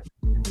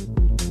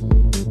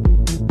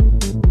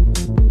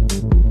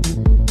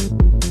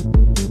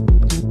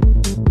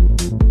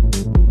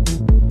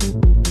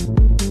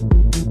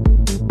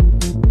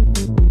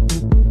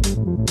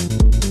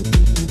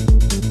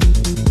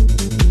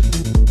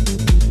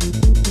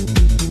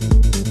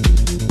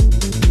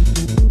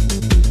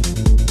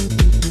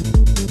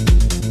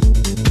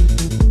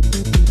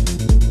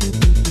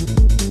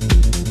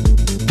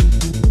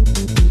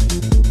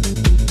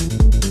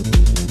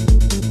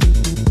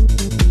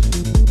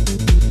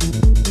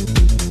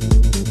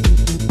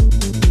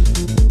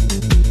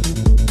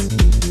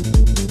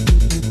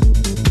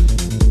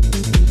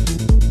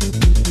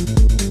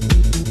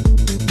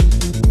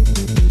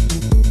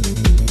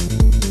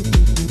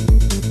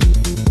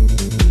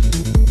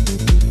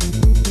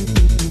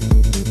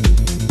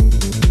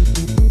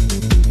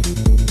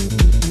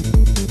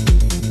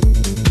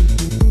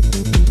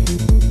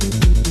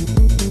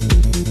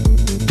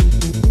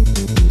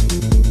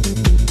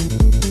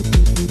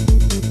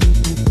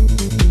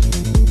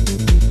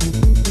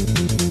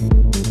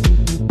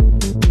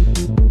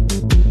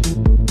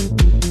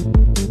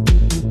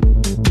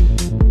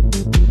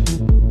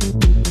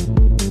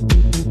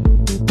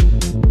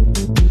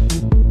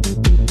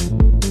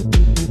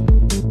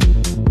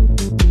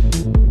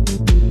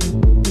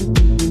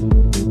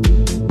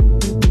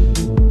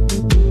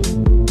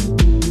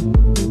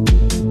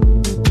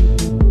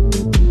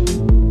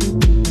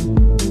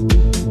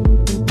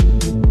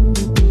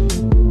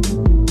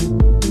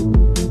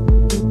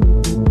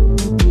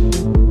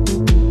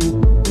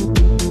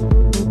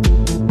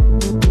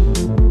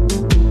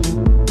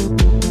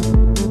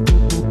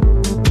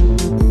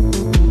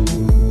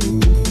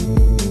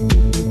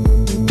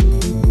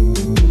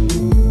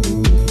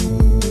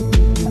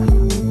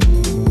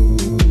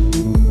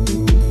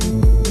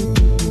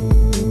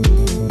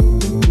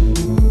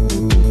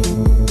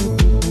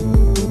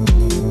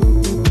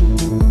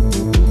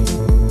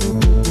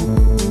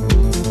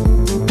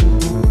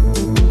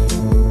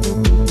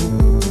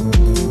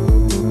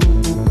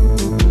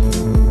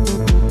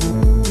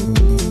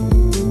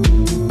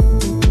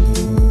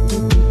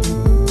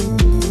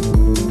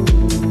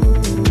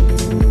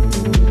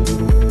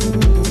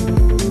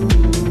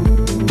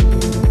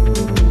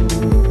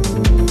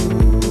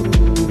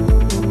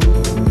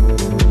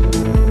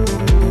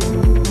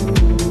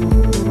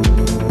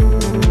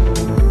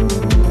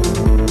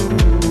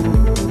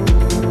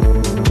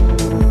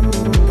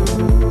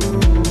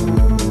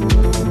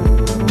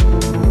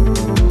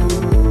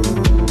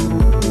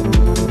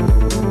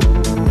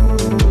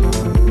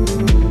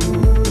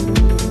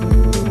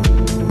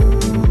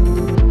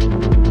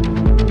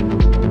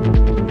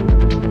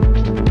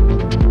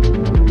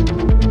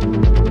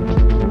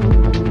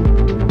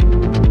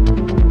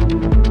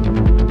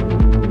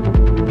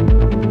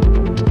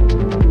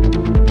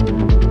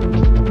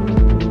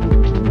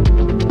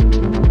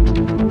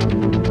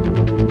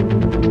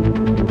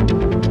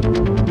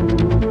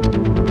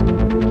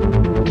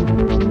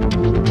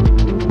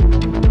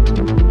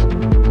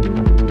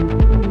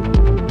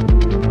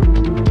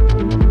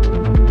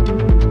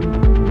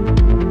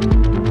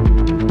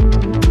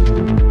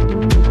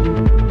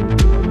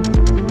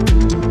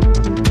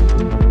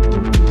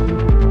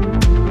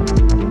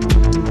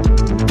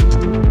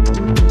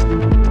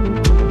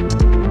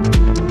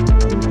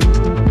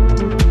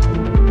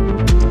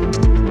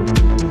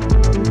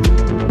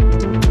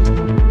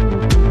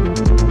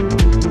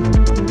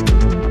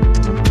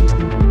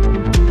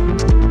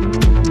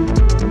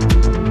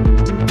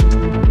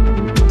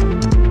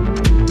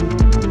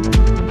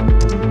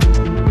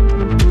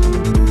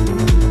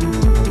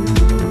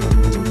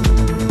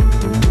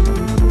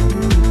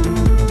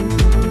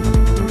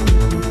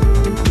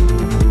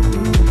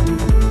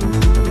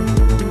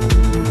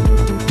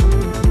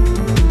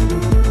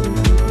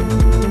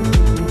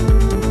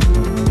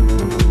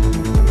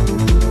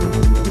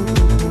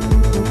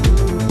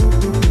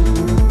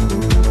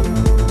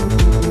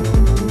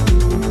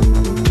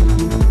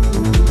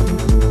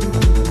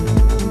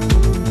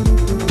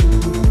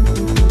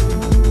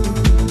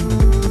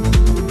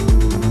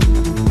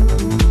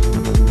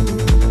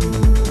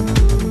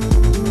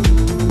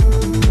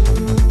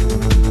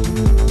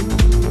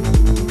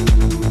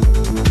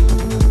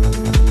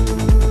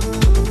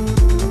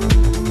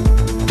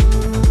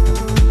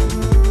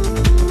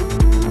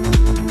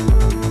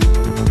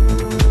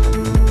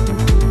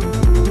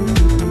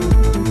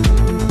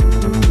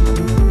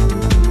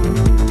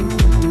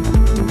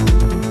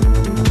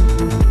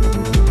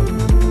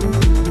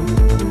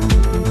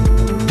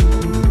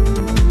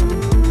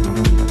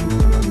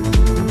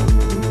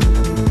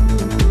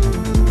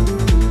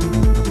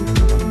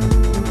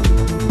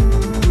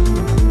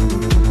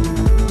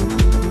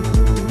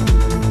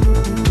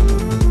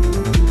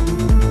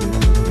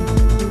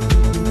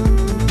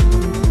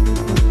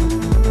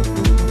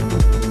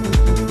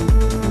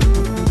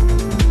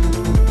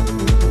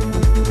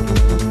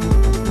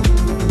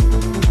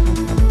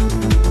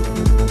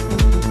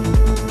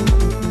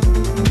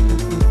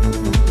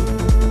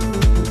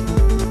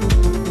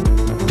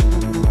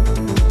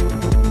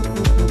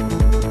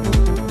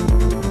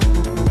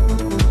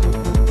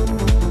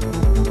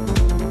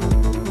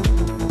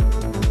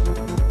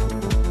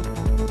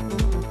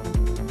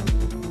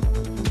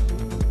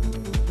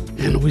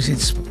 And with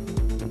its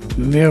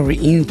very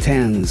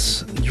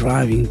intense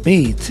driving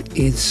beat,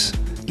 it's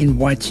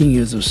inviting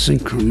you to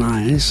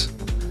synchronize,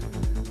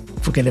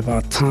 forget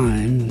about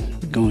time,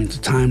 go into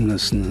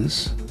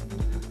timelessness.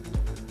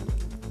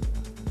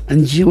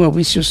 And you are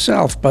with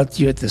yourself, but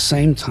you're at the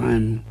same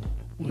time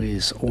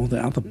with all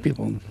the other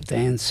people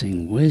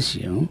dancing with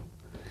you.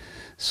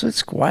 So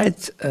it's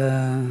quite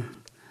a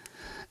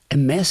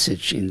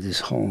message in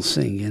this whole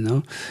thing, you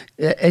know.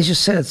 As you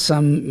said,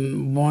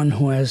 someone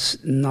who has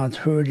not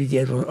heard it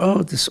yet will,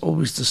 oh, this is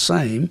always the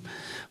same.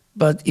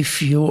 But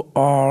if you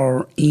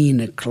are in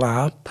a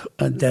club,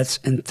 that's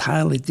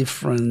entirely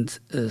different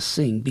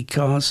thing,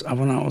 because I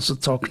want to also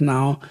talk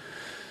now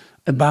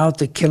about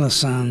the Killer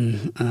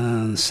Sound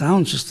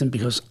sound system,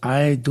 because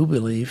I do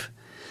believe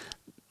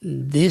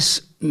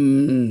this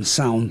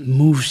sound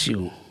moves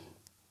you,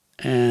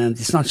 and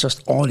it's not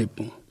just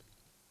audible.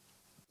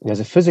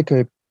 There's a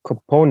physical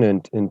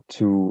component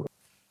into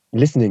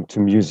listening to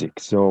music.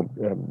 So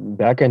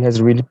Berghain has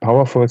a really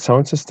powerful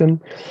sound system,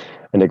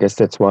 and I guess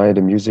that's why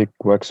the music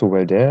works so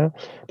well there.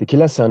 The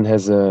Killer Sun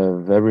has a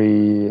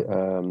very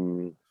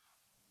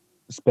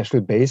special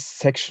bass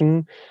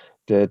section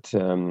that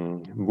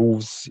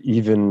moves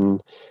even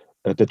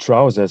the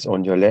trousers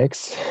on your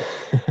legs.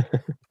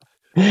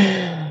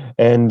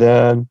 And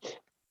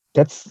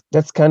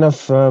that's kind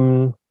of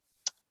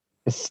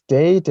a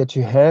state that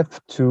you have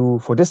to,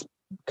 for this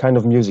kind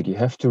of music, you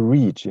have to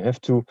reach.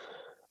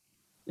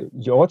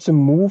 You also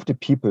move the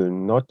people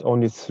not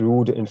only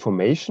through the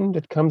information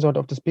that comes out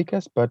of the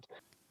speakers, but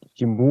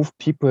you move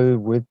people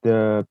with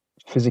the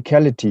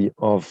physicality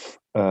of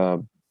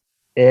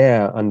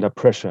air under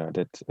pressure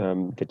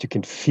that you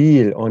can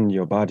feel on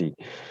your body.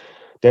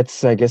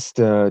 That's, I guess,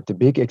 the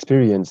big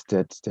experience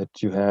that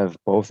you have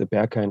both at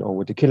Berghain or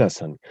with the Killer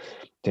Sun,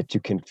 that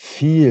you can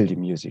feel the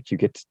music, you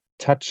get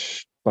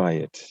touched by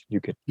it, you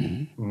get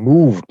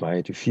moved by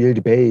it, you feel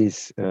the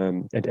bass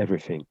and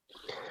everything.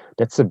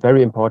 That's a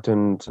very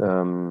important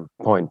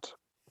point.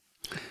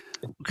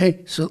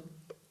 Okay, so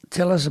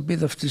tell us a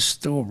bit of this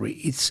story.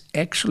 It's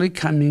actually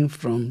coming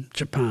from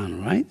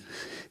Japan, right?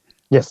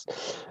 Yes.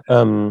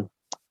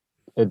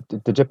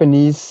 The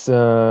Japanese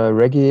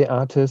reggae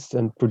artist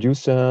and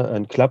producer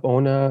and club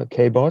owner,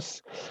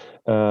 K-Boss,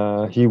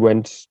 he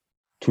went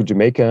to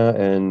Jamaica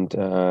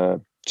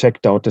and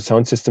checked out the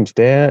sound systems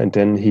there, and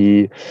then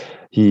he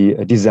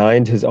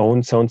designed his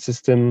own sound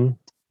system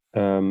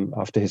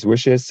after his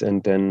wishes,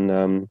 and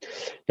then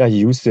he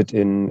used it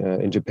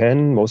in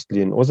Japan,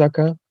 mostly in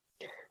Osaka.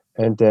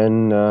 And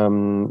then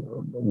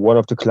one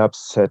of the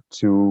clubs had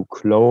to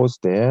close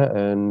there,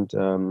 and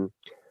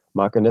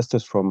Mark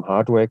Anestis from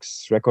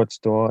Hardwax record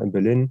store in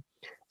Berlin.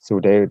 So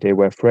they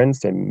were friends.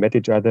 They met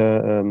each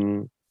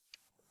other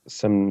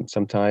some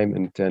time,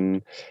 and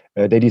then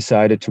they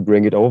decided to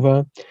bring it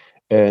over.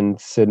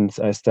 And since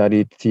I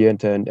studied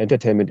theater and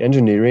entertainment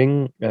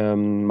engineering,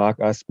 Mark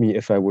asked me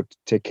if I would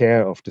take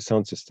care of the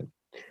sound system.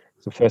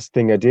 So first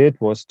thing I did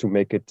was to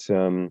make it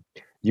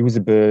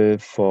usable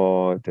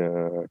for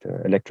the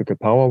electrical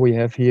power we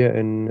have here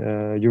in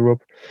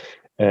Europe.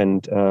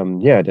 And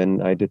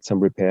then I did some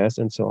repairs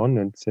and so on.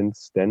 And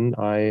since then,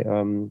 I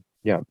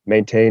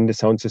maintain the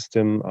sound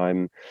system.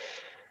 I'm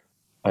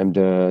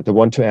the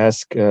one to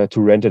ask to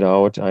rent it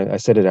out. I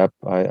set it up.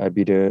 I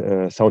be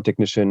the sound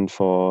technician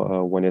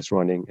for when it's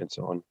running and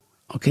so on.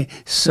 Okay,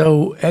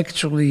 so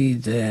actually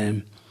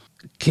the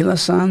Killer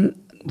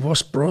Sun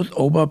was brought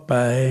over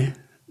by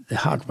the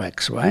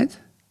Hardwax, right?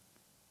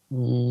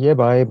 Yeah,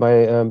 by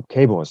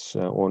K-Boss,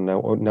 or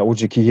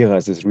Naoji Kihira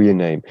is his real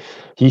name.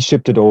 He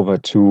shipped it over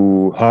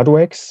to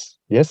Hardwax,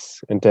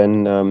 yes, and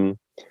then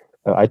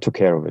I took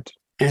care of it.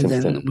 And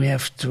then we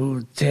have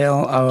to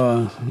tell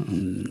our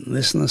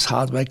listeners,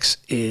 Hardwax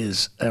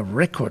is a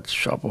record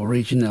shop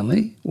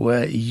originally,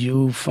 where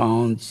you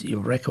found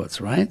your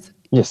records, right?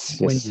 Yes.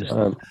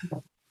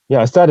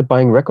 I started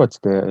buying records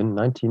there in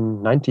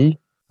 1990.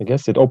 I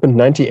guess it opened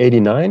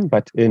 1989,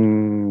 but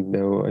in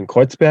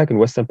Kreuzberg, in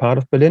western part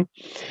of Berlin.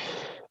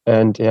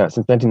 And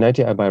since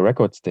 1990, I buy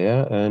records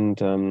there. And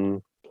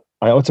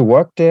I also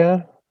worked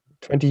there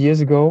 20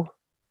 years ago.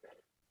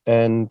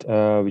 And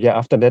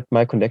after that,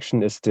 my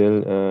connection is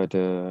still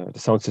the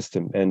sound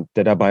system, and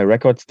that I buy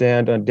records there.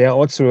 And they're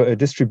also a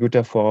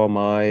distributor for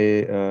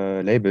my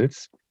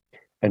labels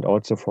and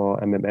also for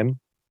MMM.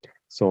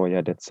 So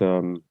that's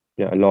a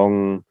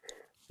long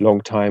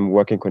time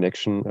working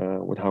connection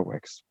with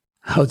Hardwax.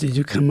 How did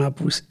you come up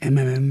with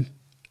MMM?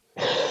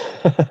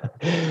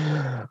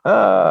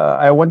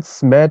 I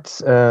once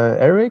met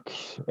Eric,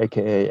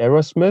 aka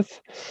Aerosmith,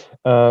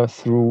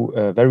 through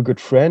a very good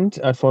friend.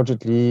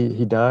 Unfortunately,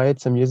 he died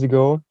some years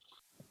ago.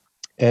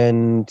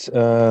 And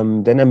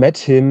then I met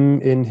him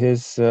in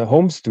his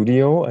home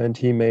studio, and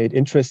he made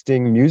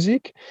interesting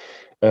music.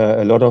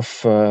 a lot of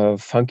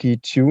funky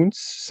tunes,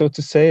 so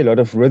to say, a lot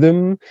of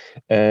rhythm,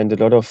 and a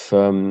lot of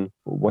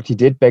what he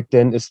did back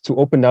then is to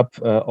open up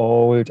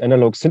old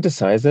analog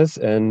synthesizers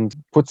and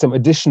put some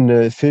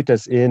additional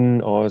filters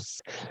in,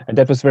 and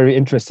that was very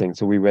interesting.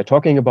 So we were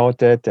talking about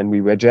that, and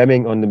we were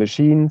jamming on the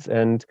machines,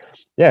 and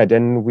yeah,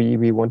 then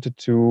we wanted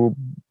to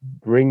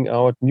bring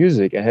out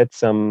music. I had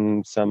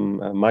some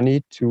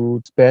money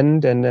to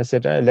spend, and I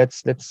said,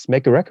 let's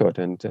make a record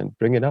and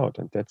bring it out,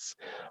 and that's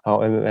how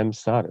MMM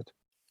started.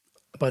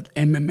 But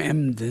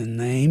MMM, the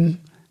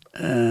name,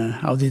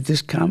 how did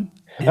this come?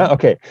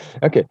 Okay,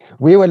 okay.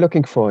 We were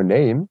looking for a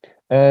name,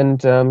 and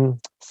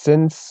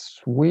since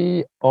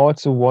we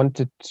also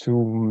wanted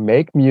to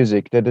make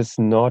music that is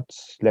not,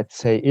 let's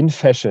say, in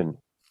fashion,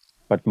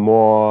 but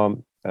more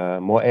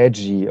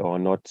edgy, or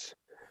not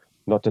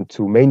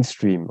into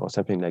mainstream or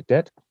something like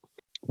that,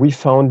 we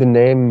found the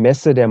name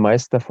Messe der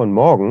Meister von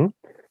Morgen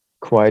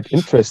quite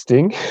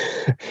interesting,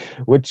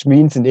 which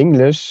means in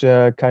English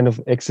kind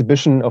of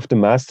exhibition of the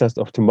masters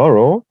of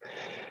tomorrow.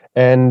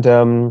 And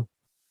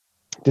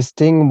this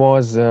thing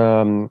was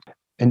an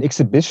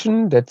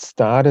exhibition that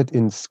started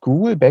in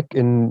school back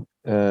in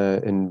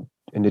the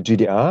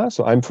GDR.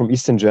 So I'm from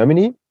Eastern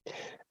Germany,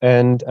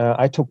 and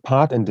I took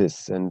part in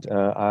this, and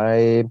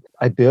I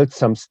built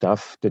some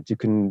stuff that you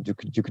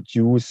could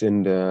use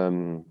in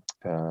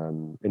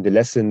the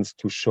lessons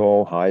to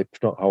show how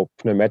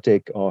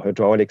pneumatic or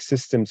hydraulic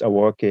systems are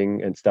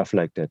working and stuff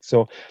like that.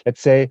 So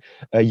let's say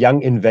a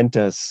young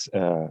inventors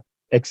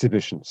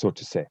exhibition, so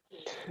to say.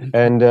 Okay.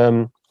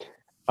 And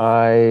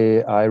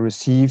I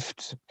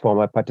received, for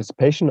my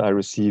participation, I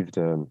received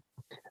a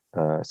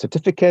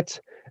certificate,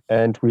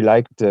 and we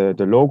liked the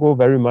logo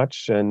very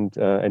much, and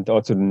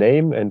also the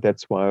name, and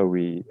that's why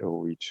we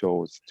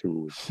chose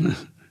to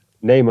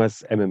name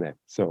us MMM.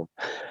 So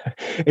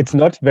it's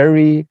not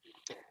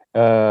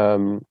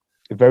um,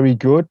 very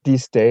good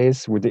these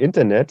days with the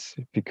internet,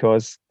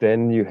 because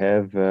then you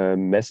have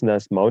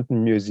Messner's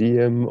Mountain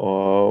Museum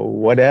or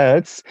what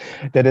else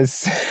that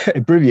is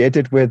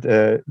abbreviated with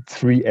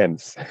 3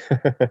 M's.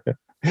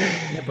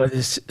 Yeah, but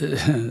it's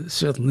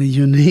certainly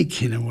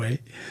unique in a way.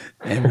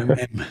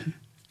 MMM.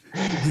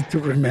 Easy to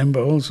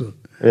remember also.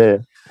 Yeah.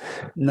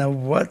 Now,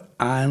 what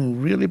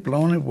I'm really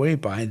blown away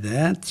by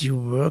that, you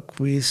work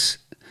with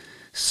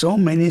so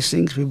many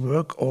things. We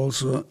work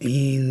also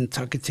in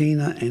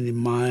Taketina and in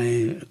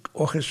my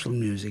orchestral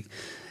music.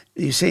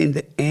 You say in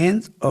the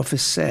end of a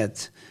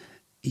set,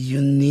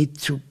 you need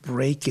to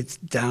break it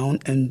down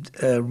and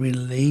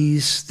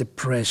release the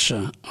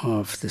pressure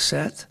of the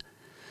set.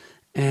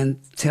 And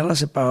tell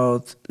us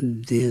about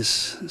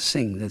this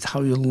thing, that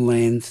how you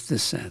land the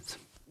set.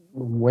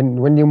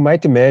 When you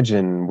might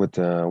imagine with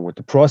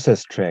the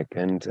process track,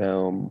 and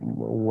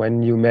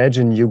when you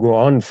imagine you go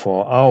on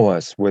for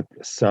hours with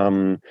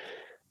some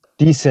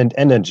decent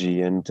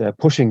energy and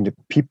pushing the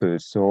people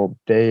so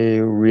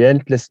they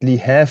relentlessly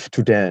have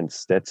to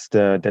dance. That's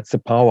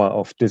the power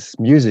of this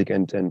music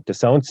and the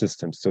sound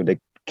system. So they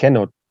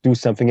cannot do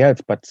something else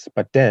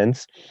but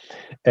dance,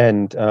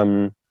 and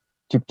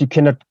you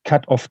cannot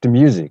cut off the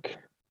music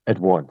at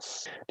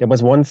once. There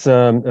was once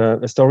a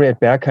story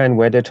at Berghain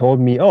where they told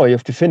me, "Oh, you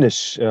have to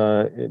finish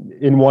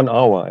in 1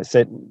 hour." I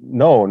said,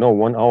 "No,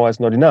 1 hour is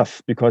not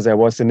enough," because I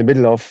was in the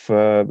middle of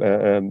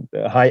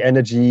a high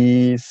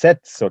energy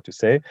set, so to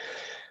say.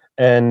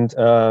 And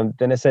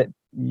then I said,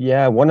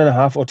 "Yeah,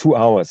 1.5 or 2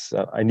 hours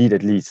I need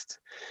at least."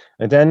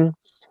 And then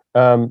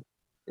um,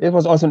 it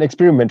was also an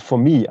experiment for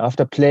me.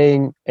 After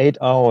playing 8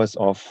 hours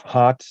of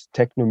hard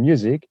techno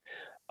music,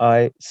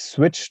 I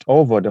switched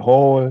over the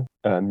whole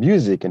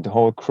music and the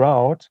whole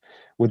crowd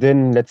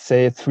within, let's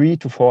say, 3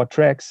 to 4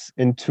 tracks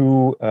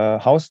into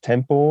house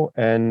tempo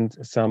and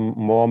some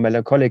more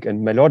melancholic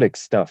and melodic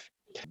stuff.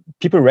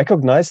 People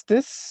recognized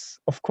this,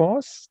 of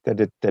course,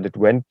 that it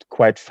went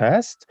quite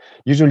fast.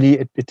 Usually,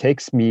 it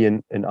takes me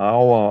an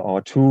hour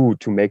or two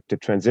to make the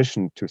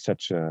transition to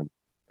such a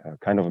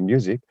kind of a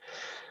music.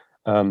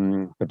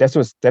 But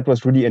that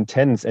was really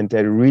intense, and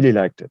they really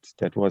liked it.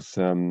 That was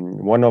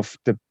one of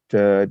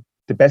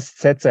the best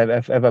sets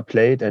I've ever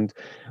played, and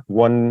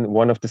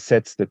one of the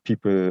sets that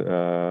people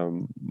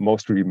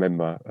most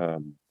remember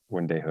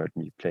when they heard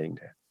me playing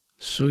there.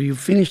 So you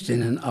finished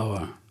in an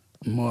hour,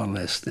 more or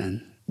less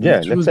then.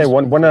 Yeah, let's say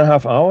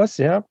 1.5 hours.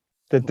 Yeah,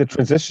 the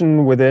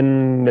transition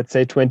within, let's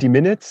say, 20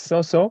 minutes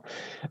or so,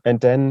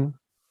 and then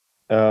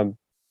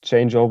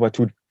change over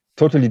to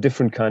totally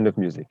different kind of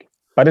music.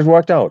 But it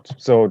worked out.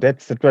 So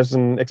that was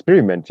an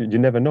experiment. You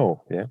never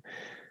know. Yeah.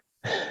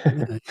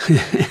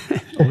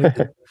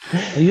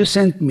 You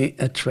sent me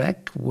a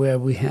track where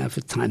we have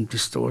a time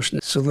distortion.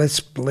 So let's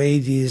play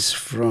this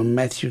from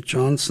Matthew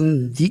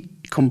Johnson,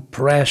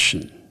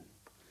 Decompression.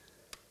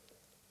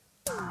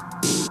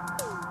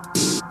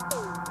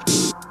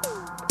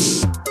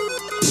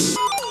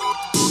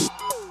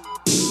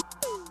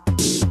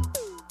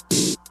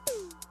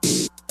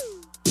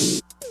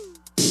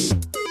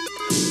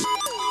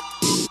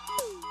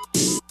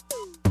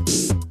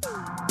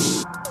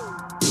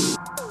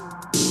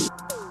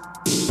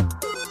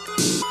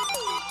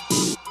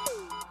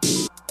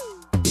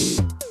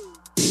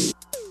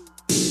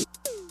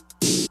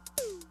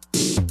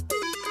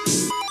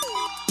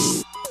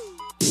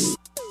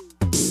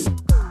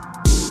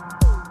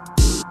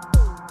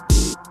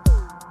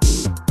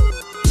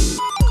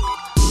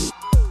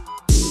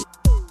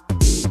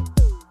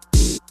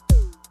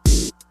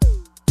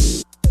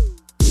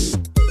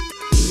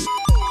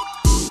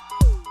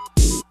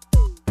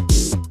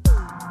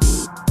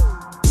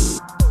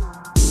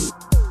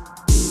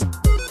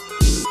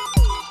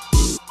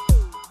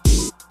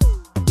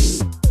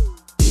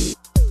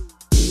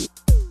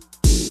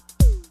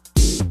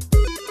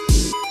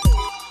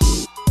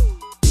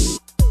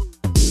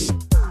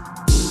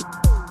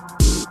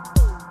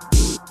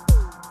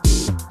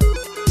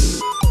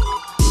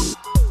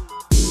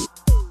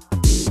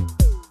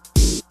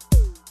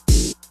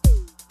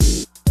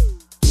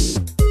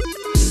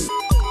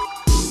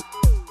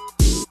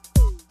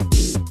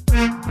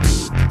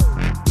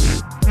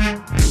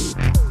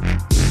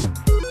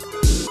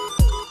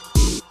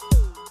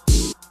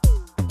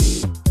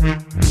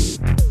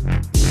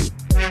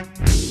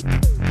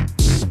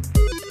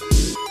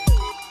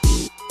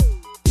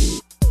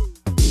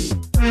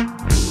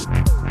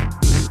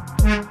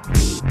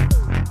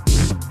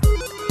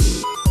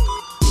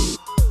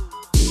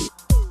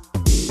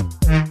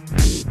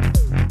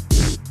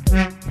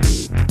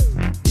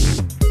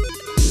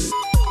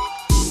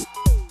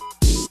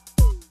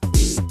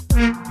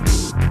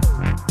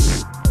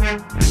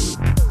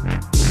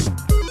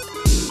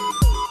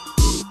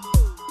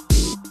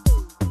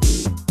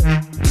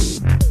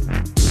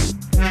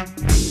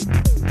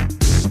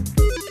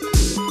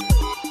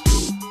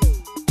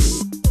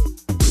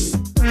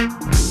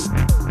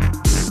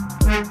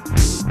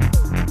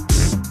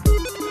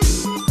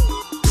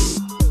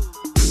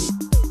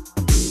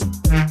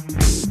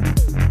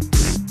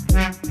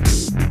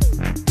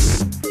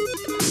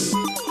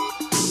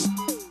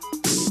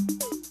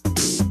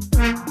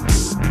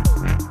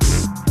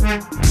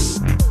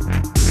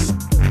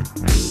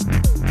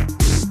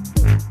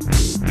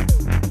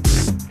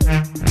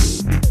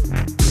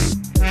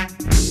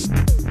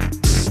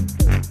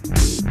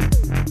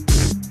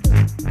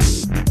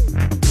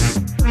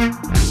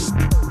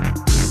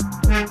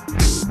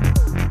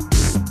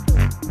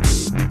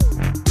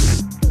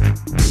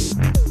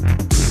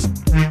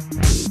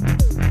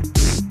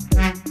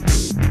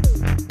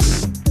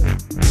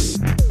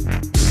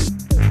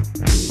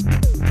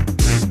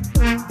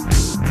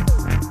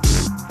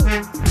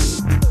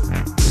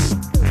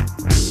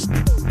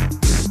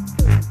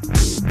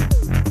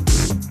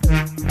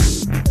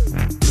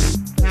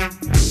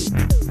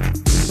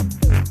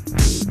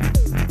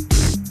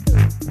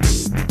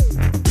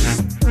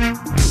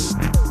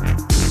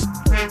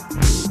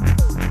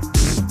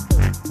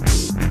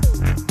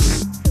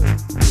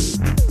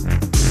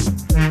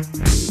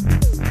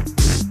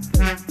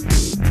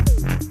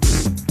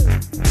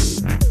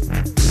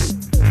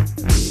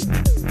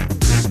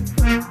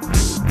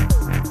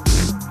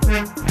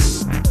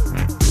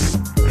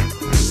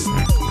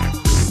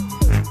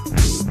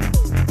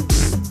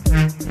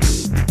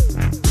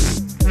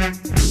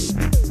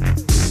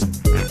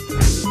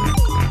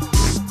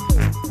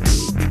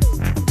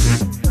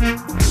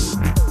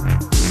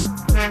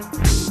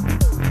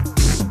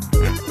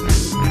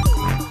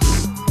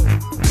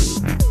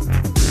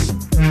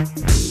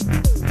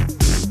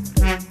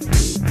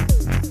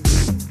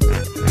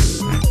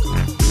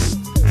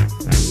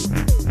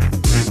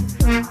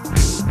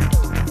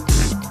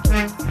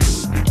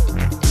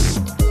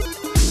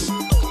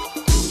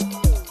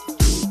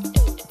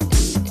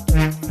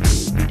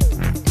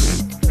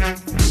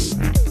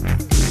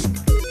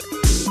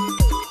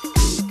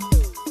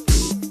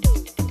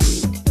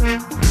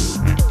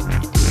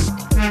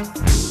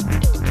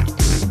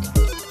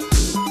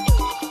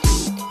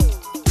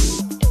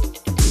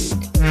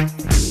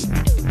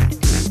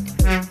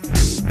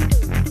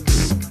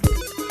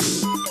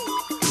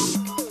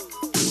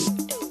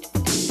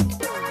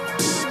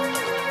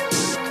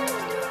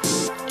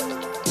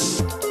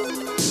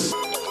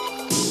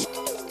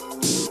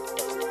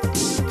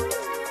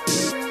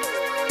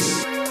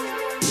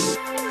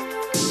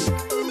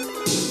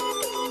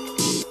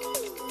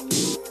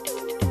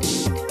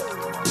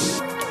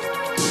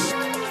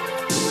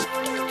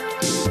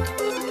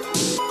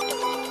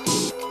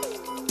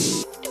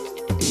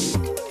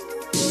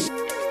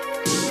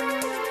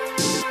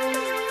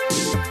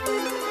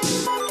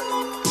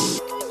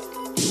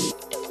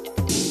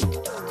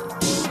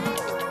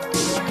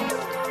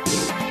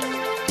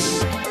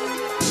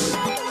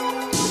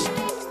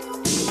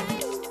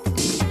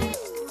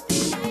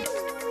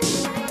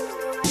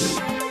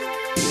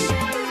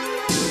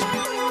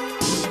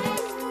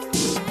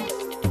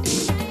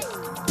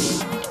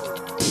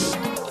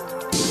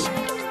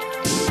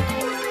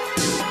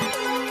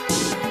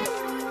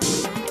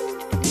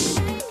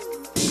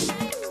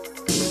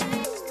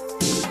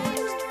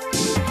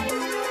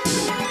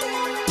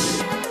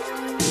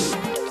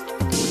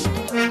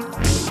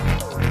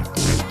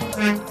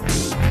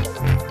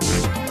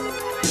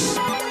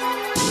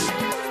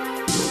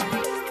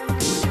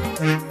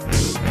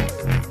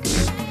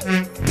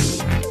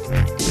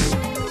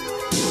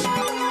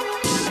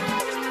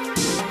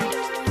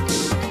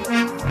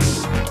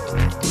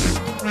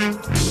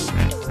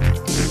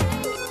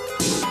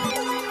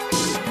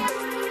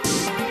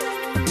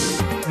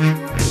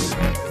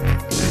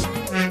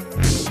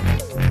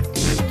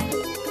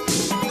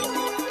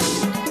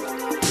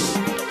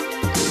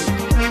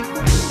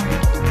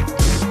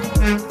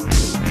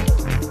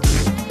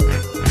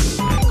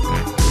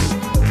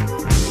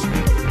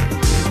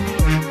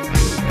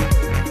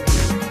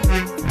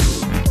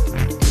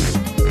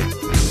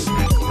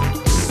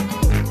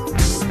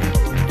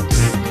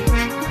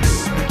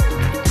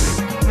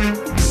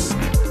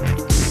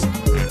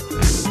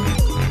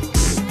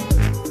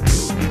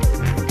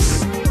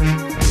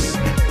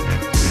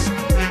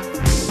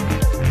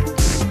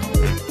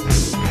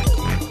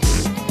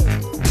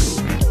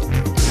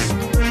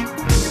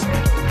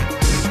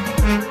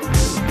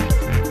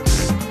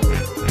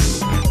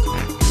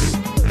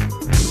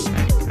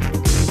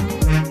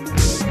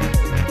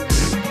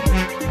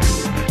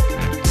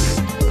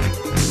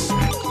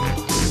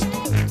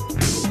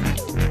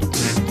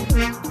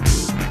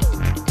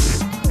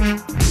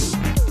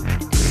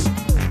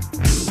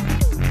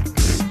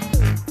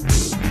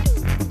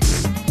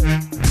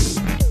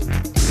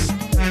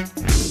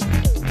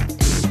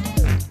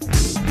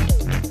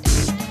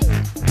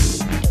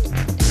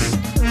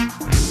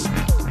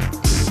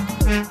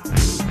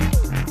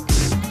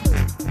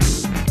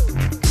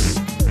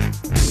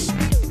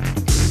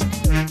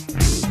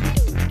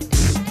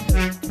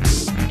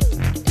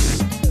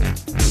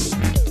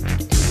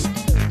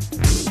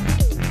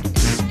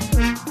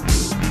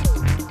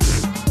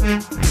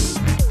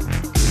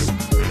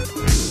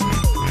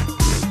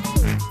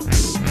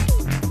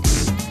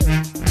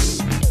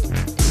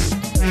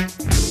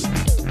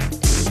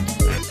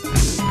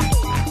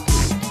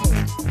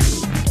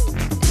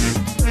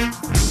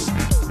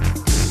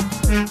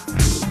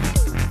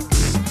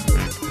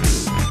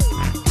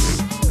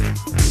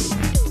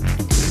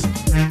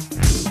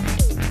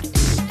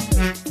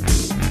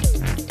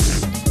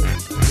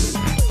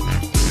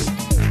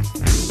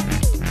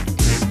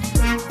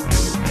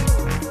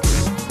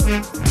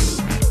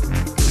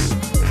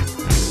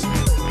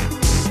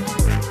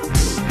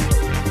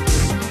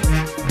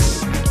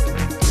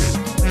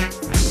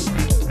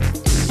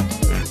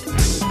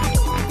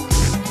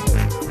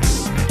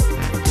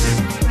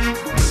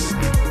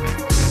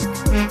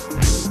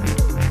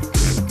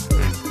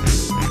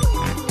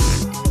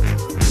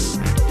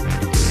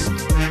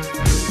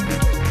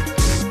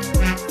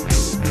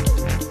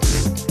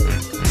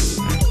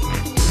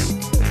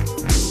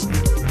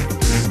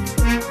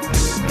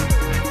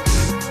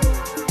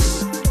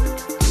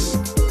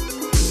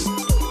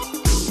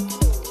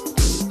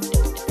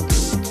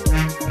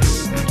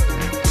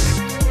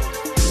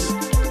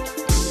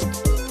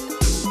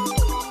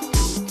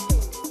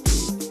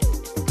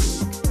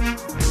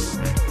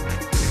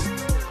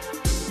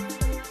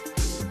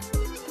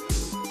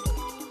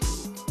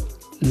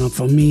 Now,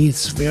 for me,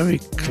 it's very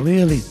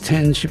clearly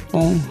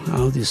tangible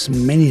how these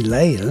many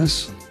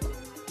layers,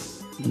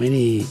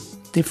 many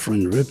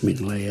different rhythmic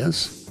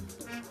layers,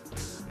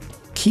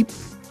 keep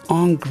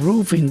on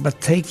grooving but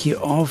take you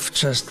off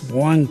just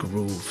one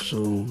groove,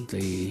 so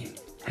they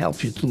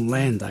help you to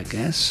land, I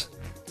guess.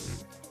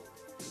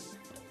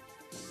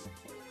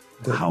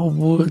 How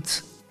would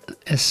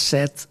a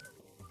set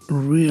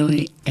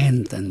really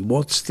end, and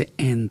what's the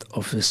end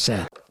of a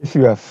set? If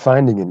you are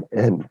finding an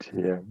end,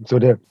 yeah. So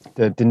the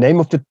name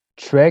of the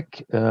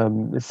track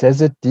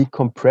says it,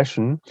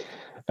 decompression.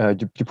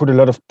 You put a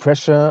lot of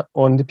pressure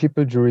on the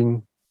people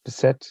during the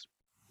set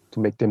to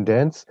make them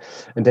dance,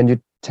 and then you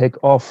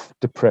take off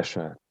the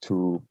pressure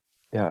to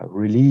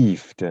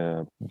relieve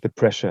the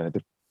pressure,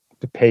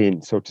 the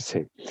pain, so to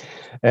say.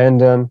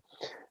 And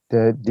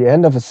the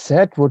end of a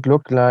set would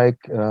look like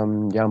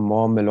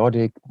more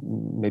melodic,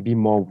 maybe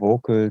more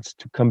vocals,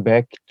 to come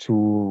back to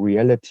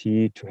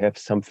reality, to have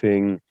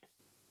something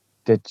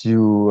that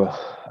you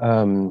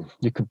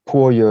could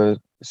pour your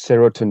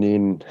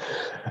serotonin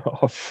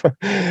off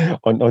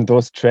on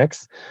those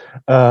tracks.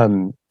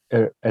 A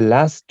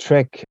last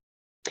track,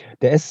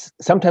 there is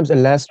sometimes a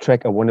last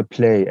track I want to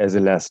play as a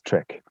last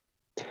track.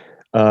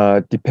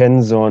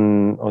 Depends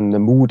on the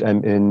mood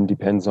I'm in,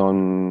 depends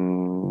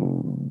on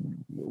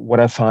what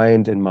I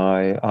find in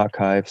my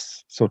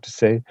archives, so to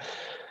say.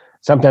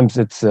 Sometimes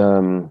it's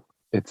a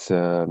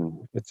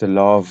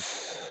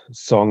love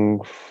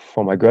song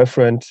for my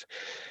girlfriend.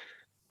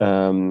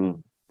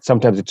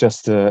 Sometimes it's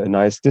just a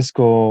nice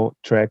disco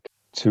track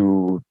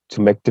to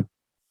make the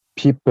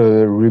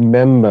people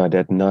remember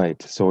that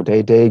night. So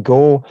they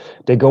go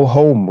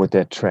home with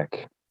that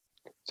track.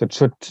 So it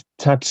should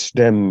touch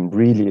them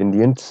really in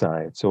the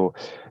inside. So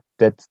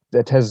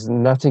that has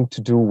nothing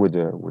to do with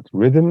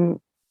rhythm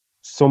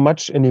so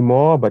much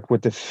anymore, but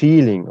with the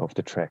feeling of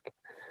the track.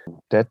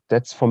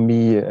 That's for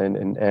me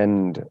an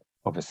end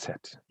of a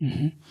set.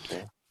 Mm-hmm.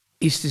 Yeah.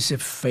 Is this a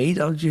fade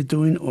out you're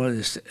doing, or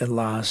is it a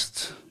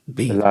last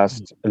beat? A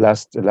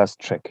last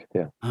track,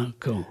 yeah. Oh,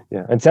 cool.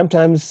 Yeah, and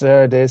sometimes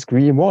they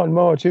scream one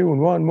more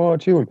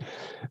tune,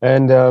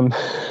 and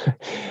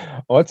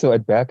also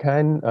at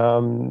Berghain,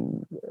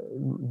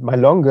 my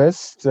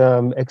longest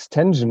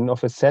extension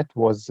of a set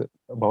was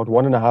about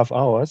 1.5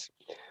 hours,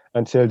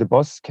 until the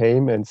boss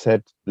came and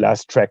said,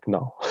 "Last track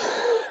now."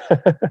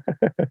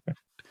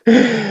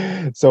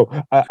 So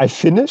I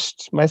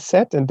finished my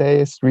set, and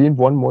they screamed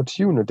one more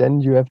tune, and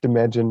then you have to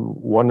imagine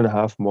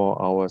 1.5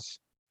 more hours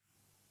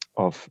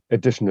of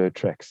additional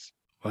tracks.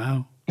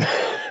 Wow.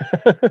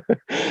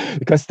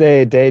 Because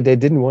they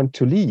didn't want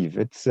to leave.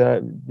 It's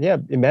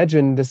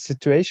imagine the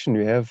situation.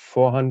 You have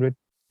 400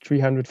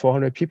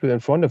 people in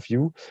front of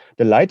you,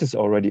 the light is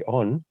already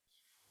on,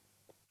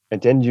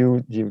 and then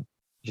you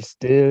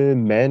still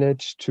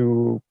manage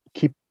to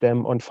keep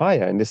them on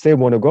fire, and they still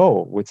want to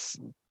go with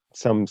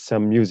some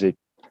music,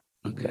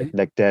 okay,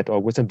 like that, or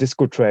with some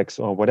disco tracks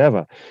or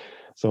whatever.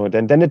 So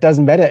then it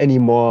doesn't matter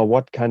anymore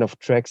what kind of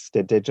tracks,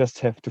 that they just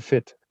have to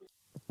fit.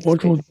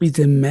 What would be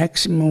the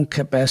maximum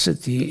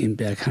capacity in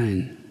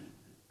Berghain?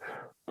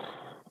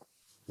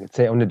 Let's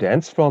say on the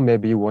dance floor,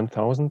 maybe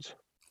 1,000.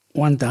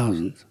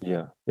 1,000?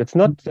 Yeah. It's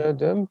not,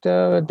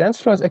 the dance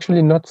floor is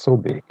actually not so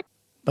big.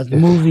 But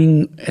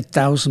moving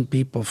 1,000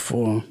 people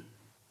for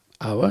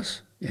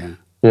hours? Yeah.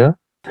 Yeah.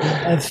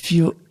 Have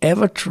you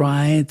ever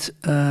tried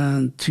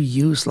to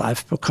use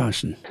live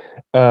percussion?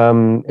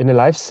 In a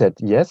live set,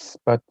 yes,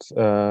 but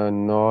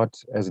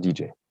not as a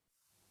DJ.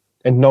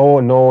 And no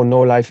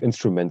live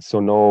instruments, so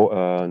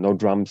no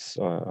drums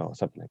or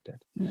something like that.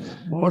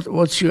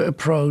 What's your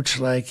approach?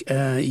 Like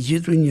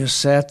you're doing your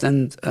set,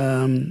 and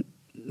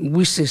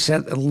with the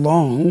set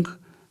along,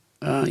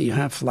 you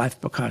have live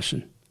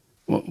percussion.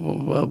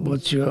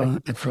 What's your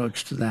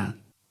approach to that?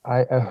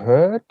 I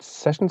heard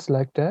sessions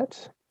like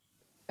that,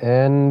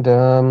 and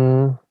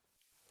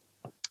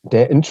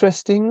they're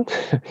interesting,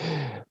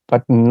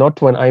 but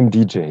not when I'm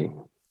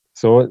DJing.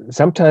 So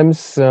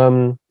sometimes,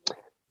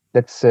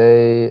 let's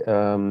say,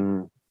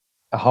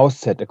 a house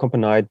set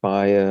accompanied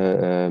by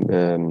a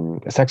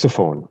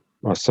saxophone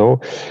or so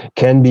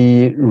can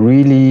be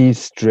really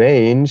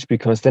strange,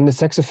 because then the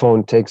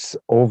saxophone takes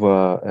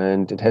over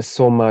and it has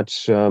so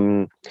much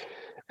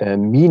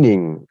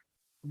meaning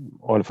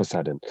all of a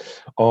sudden.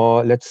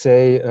 Or let's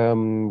say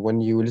when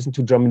you listen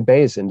to drum and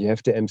bass and you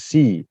have the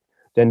MC,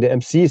 then the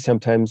MC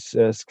sometimes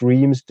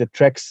screams the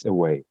tracks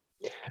away.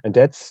 And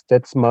that's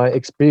my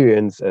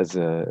experience as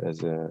a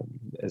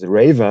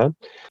raver,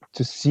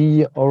 to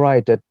see, all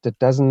right, that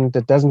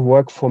doesn't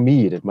work for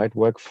me. That might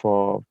work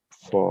for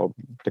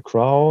the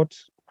crowd,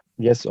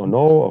 yes or no,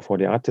 or for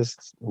the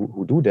artists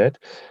who do that,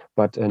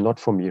 but not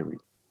for me. Really.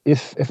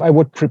 If I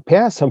would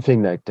prepare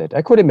something like that,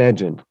 I could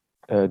imagine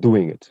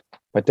doing it,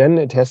 but then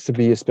it has to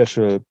be a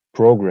special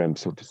program,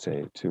 so to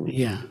say,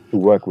 Yeah. to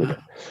work with it.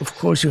 Of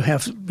course, you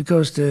have,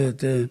 because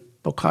the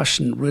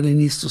percussion really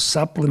needs to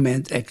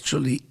supplement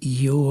actually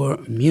your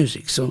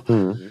music. So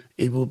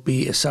it will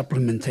be a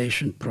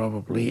supplementation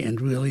probably,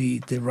 and really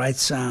the right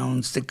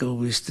sounds that go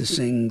with the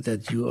thing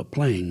that you are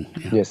playing.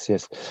 Yeah. Yes,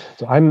 yes.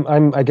 So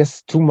I'm I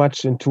guess too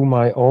much into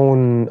my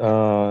own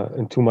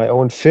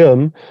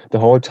film the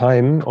whole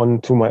time,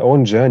 onto my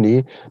own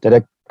journey, that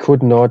I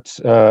could not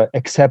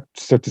accept,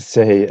 so to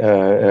say,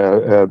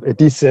 a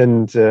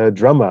decent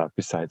drummer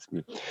besides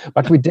me.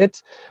 But we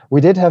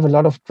did have a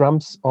lot of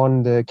drums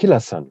on the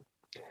Killer Sun.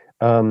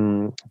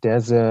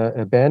 There's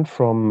a band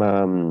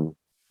from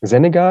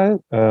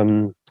Senegal,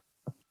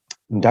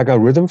 Daga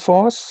Rhythm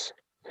Force.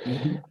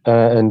 Mhm.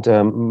 And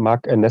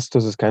Mark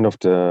Ernestus is kind of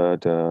the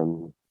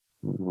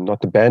not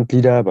the band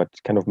leader, but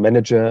kind of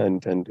manager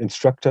and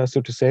instructor,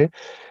 so to say.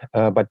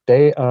 But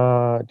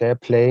they're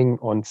playing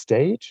on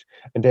stage,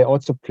 and they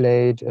also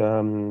played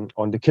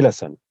on the Killer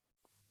Sun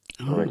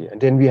Oh, already. And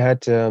then we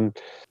had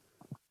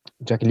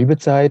Jackie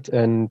Liebezeit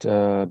and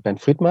Ben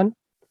Friedman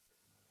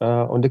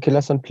on the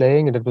Killer Sun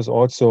playing, and that was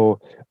also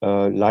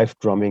live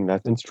drumming,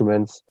 live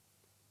instruments.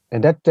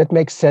 And that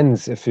makes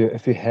sense if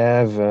you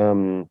have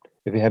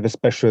a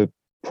special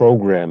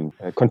program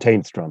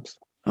contains drums.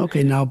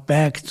 okay, now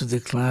back to the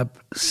club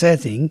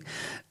setting.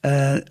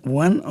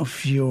 One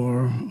of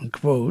your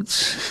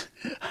quotes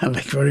I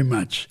like very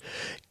much: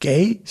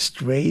 gay,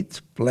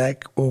 straight,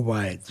 black or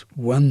white,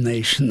 one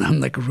nation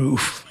under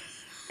groove.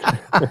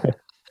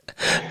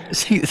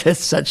 See,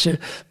 that's such a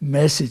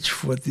message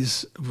for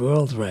this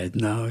world right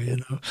now,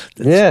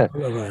 that's Yeah, and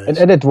polarized.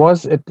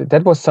 and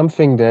that was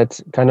something that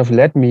kind of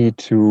led me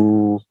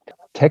to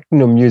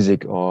techno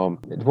music. Or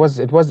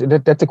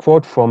that's a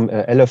quote from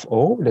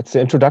LFO. That's the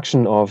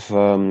introduction of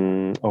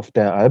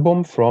their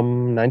album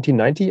from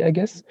 1990, I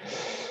guess.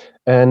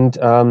 And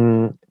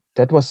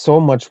that was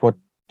so much what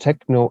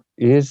techno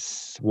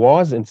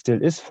was and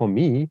still is for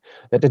me,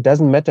 that it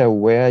doesn't matter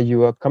where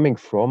you are coming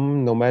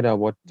from, no matter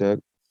what the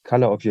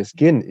color of your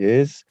skin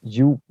is,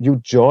 you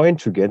join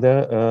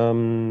together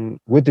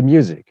with the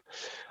music.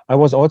 I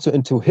was also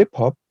into hip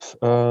hop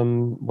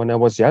when I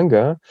was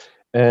younger,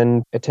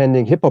 and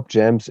attending hip hop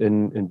jams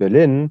in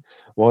Berlin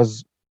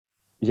was,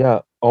 yeah,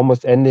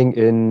 almost ending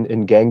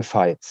in gang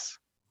fights.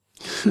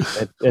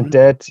 And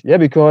that, yeah,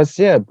 because,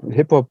 yeah,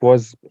 hip hop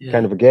was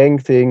kind Yeah. of a gang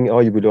thing. Oh,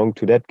 you belong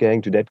to that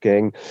gang, to that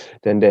gang.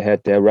 Then they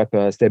had their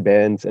rappers, their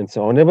bands, and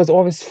so on. There was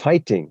always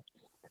fighting.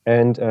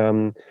 And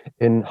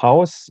in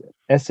house,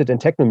 acid,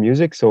 and techno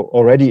music, so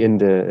already in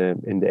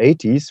the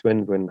 80s,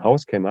 when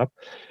house came up,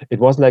 it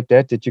was like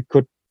that you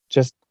could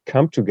just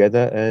come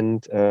together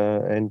and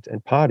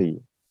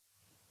party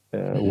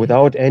Mhm.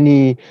 without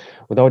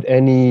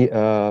any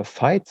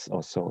fights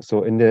or so.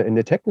 So in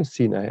the techno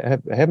scene, I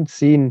haven't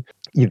seen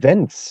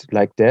events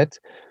like that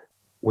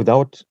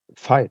without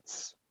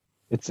fights.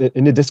 It's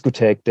in the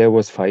discotheque there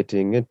was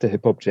fighting, at the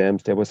hip hop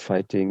jams there was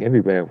fighting,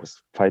 everywhere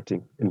was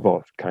fighting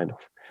involved, kind of.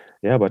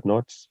 Yeah, but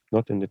not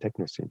in the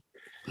techno scene.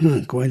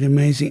 Quite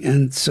amazing.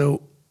 And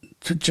so,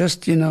 to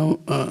just,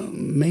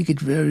 make it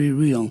very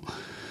real,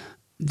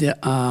 there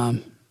are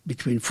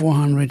between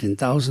 400 and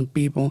 1,000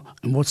 people.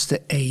 And what's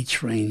the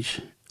age range?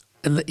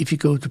 If you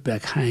go to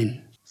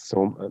Berghain.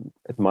 So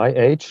at my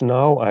age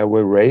now, I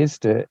will raise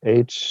the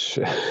age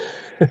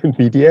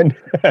median,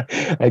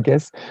 I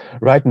guess.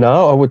 Right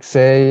now, I would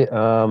say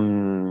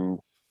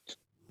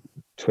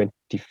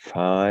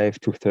 25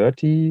 to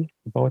 30,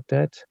 about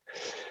that.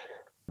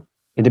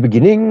 In the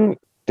beginning,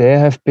 there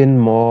have been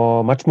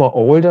much more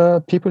older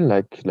people,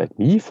 like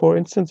me, for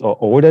instance, or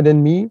older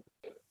than me.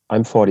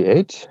 I'm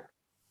 48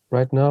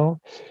 right now,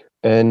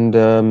 and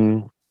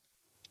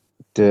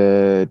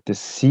the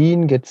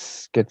scene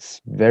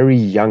gets very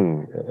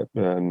young.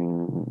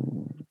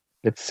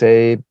 Let's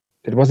say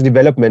it was a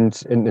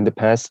development in the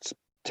past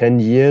 10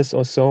 years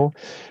or so.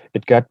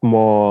 It got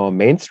more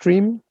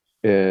mainstream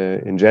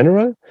in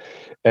general,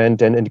 and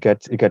then it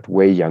got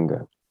way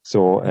younger.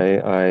 So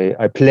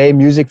I play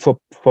music for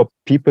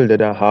people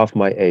that are half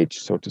my age,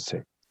 so to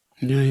say.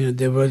 Yeah, yeah,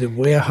 there were the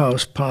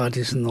warehouse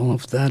parties and all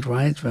of that,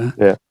 right? Where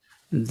Yeah,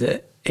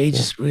 the age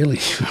yeah, is really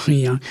very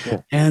young.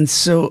 yeah. And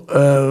so,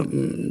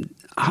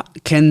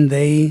 can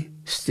they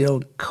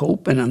still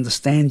cope and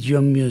understand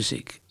your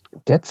music?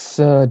 That's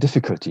a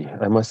difficulty,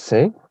 I must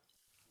say.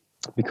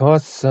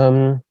 because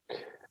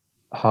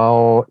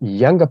how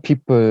younger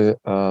people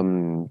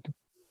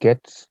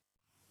get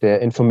their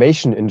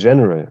information in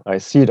general. I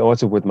see it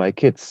also with my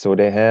kids. So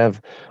they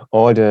have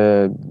all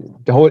the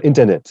whole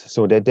internet,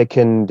 so that they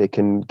can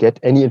get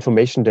any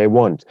information they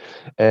want,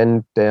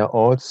 and they're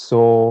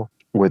also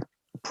with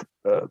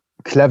uh,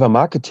 clever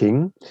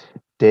marketing.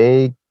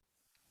 They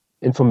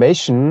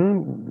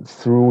information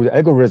through the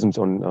algorithms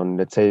on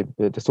let's say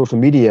the social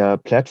media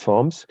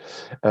platforms.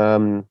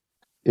 um,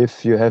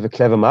 if you have a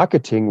clever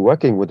marketing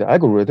working with the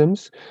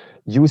algorithms,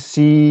 you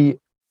see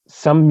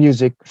some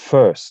music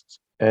first,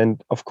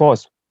 and of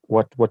course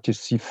what you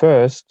see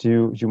first,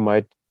 you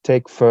might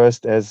take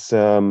first as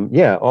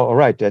yeah, all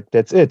right,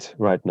 that's it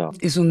right now.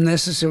 Isn't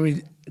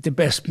necessarily the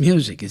best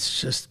music. It's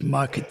just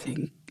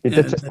marketing.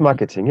 That's just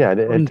marketing, yeah.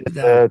 Point it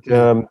out.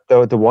 Yeah,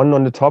 The one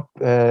on the top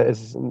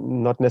is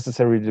not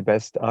necessarily the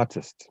best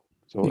artist.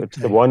 So it's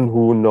the exactly. one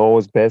who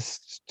knows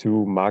best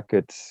to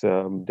market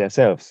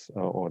themselves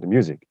or the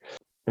music.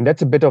 And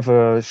that's a bit of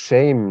a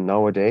shame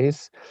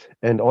nowadays.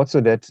 And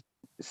also that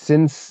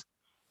since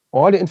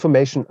all the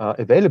information are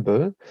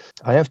available,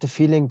 I have the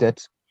feeling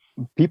that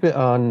people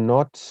are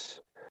not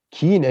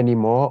keen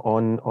anymore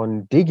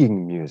on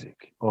digging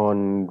music,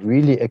 on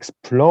really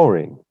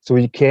exploring. So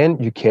you can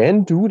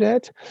do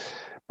that,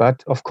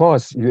 but of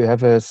course, you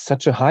have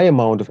such a high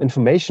amount of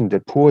information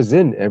that pours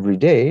in every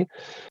day.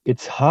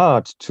 It's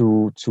hard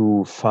to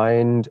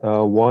find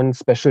one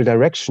special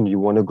direction you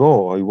want to go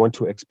or you want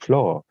to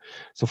explore.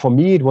 So for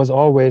me, it was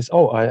always,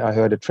 oh, I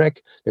heard a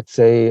track, let's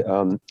say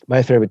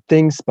My Favorite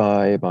Things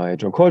by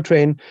John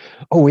Coltrane.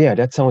 Oh yeah,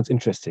 that sounds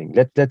interesting.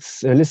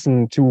 Let's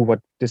listen to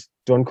what this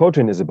John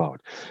Coltrane is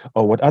about,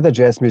 or what other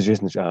jazz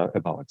musicians are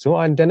about. So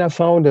and then I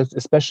found a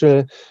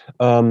special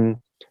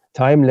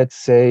time, let's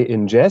say,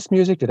 in jazz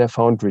music that I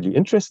found really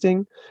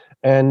interesting,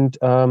 and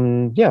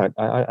yeah,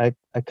 I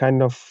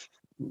kind of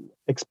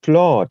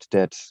explored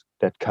that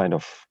kind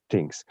of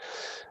things.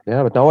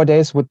 Yeah, but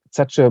nowadays with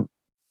such a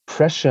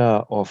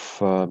pressure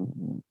of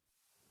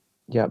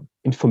yeah,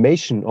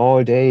 information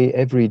all day,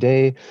 every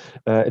day,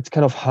 it's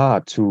kind of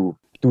hard to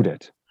do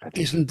that, I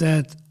think. Isn't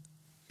that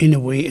in a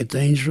way a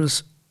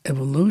dangerous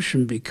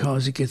evolution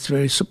because it gets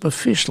very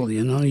superficial?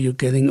 You're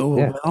getting Yeah,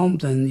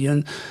 overwhelmed, and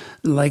you're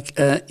like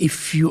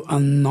if you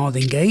are not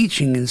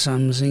engaging in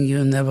something,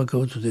 you never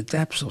go to the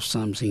depths of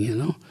something.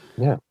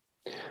 yeah.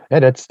 Yeah,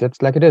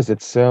 that's like it is.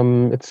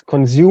 It's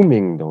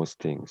consuming those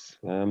things.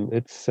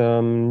 It's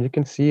you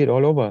can see it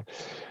all over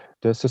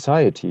the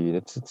society.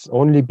 It's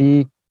only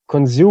be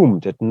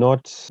consumed. It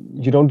not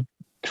you don't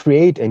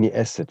create any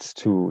assets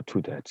to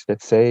that.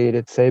 Let's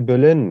say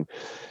Berlin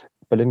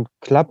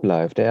club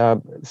life. There are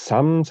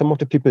some of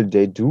the people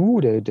they do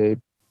they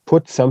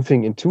put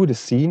something into the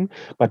scene,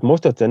 but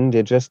most of them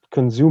they just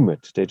consume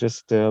it. They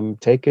just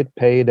take it,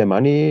 pay their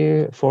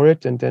money for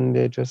it, and then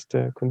they just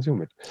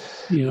consume it.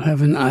 You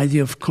have an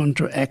idea of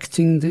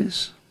counteracting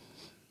this?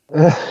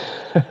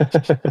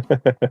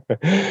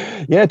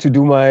 Yeah, to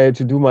do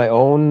my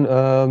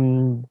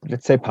own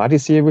let's say party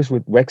series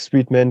with wax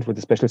treatment, with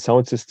a special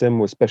sound system,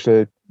 with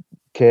special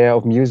care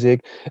of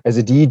music as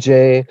a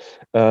DJ,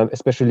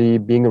 especially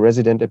being a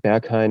resident at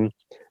Berghain,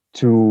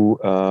 to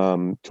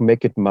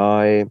make it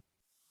my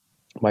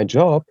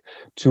job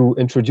to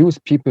introduce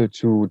people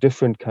to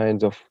different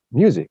kinds of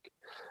music.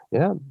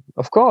 Yeah,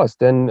 of course.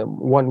 Then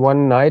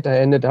one night I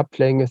ended up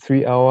playing a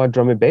 3-hour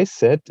drum and bass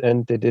set,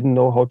 and they didn't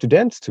know how to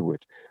dance to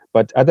it.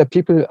 But other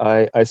people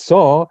I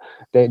saw,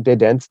 they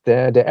danced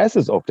their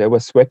asses off. They were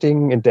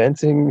sweating and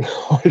dancing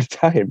all the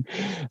time.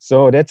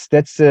 So that's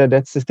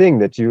the thing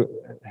that you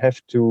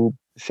have to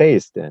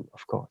face then,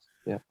 of course.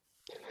 Yeah.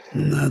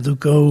 Now to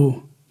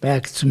go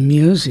back to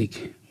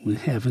music, we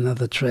have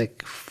another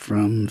track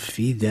from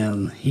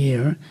Fiedel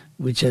here,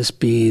 which has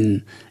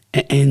been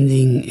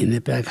ending in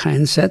a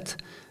Berghain set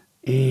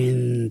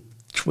in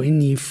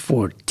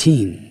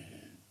 2014.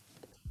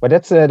 But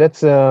that's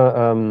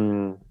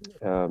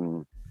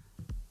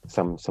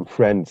some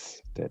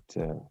friends that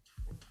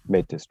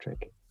made this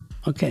track.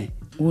 Okay,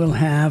 we'll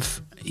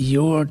have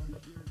your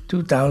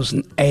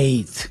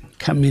 2008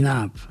 coming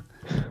up,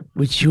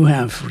 which you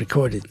have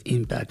recorded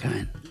in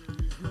Berghain.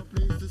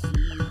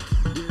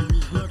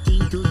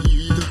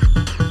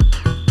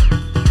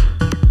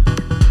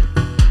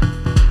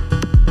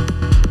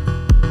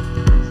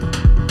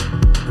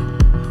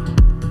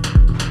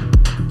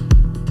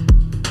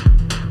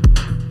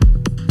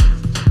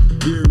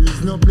 There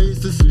is no place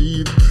to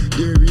sleep,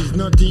 there is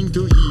nothing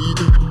to eat.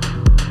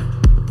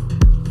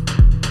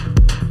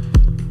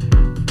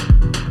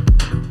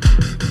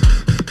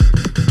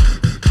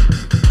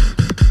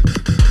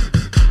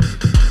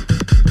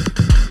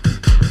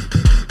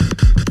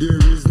 There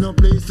is no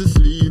place to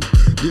sleep,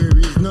 there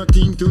is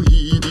nothing to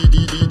eat.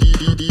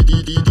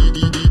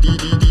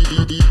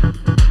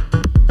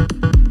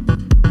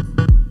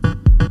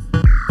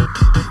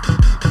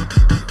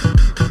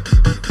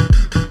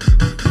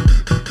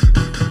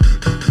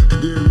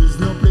 There is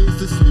no place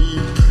to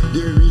sleep,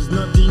 there is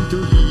nothing to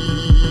eat.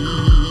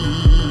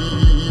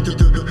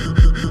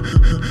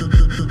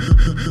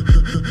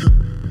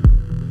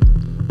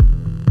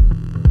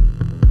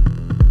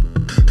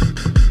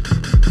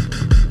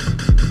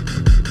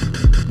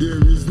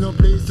 no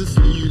place to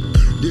sleep,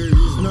 there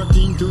is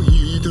nothing to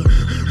eat.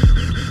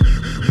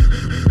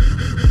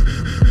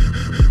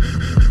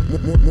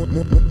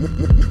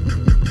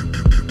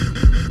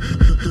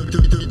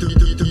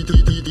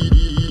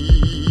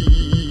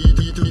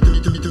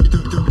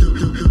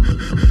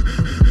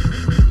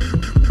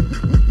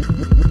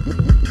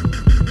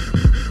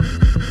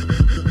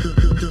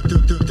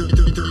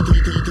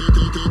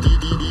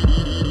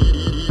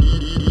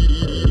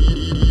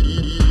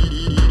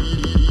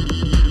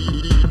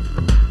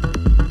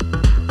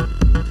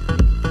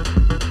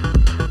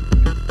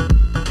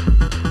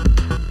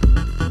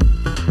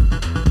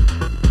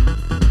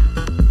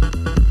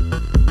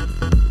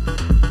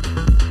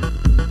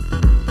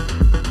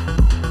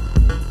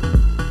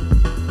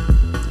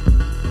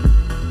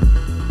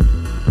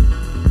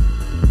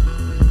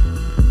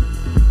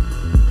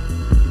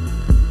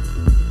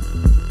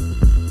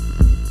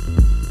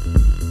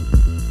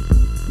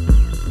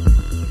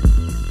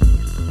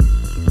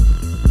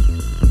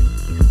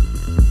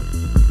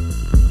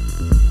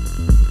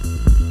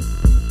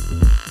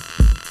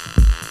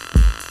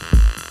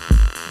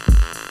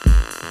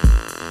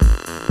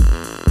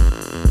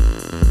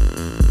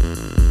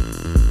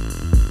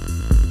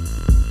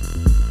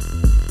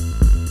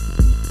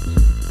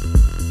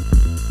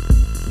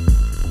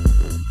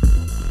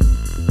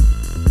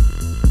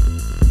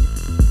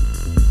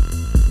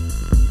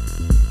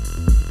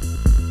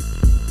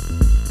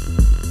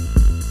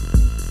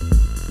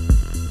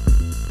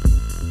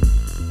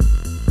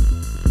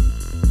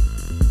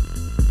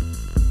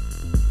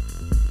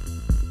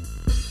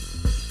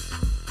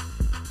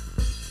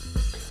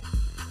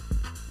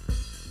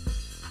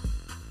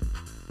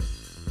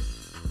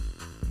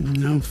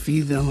 Now,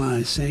 Fiedel,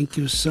 I thank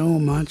you so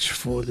much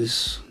for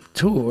this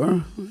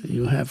tour.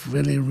 You have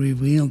really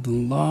revealed a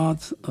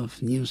lot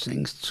of new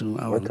things to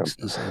our Welcome.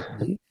 listeners, I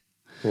think.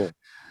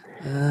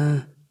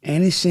 Yeah.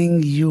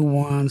 Anything you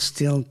want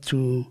still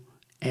to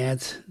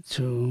add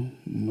to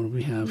what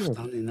we have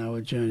done in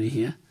our journey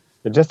here?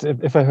 Just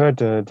if I heard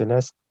the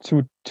last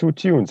two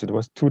tunes, it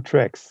was 2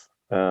 tracks.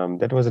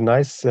 That was a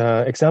nice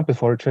example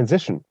for a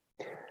transition.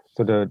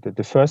 So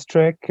the first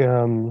track,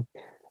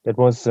 that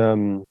was a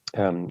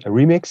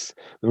remix.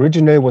 The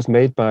original was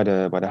made by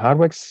the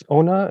Hardwax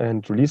owner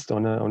and released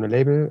on a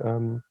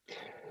label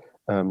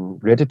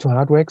related to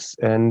Hardwax.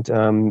 And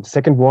the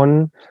second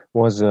one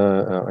was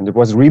and it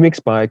was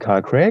remixed by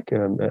Carl Craig,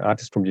 an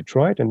artist from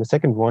Detroit. And the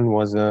second one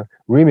was a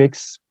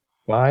remix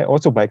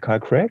also by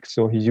Carl Craig.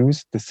 So he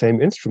used the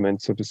same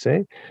instrument, so to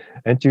say,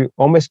 and you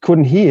almost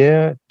couldn't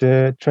hear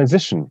the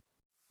transition.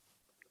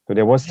 So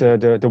there was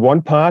the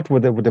one part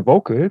with the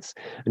vocals,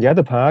 and the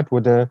other part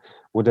with the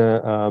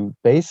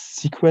bass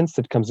sequence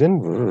that comes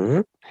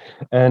in,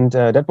 and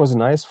that was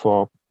nice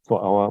for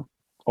our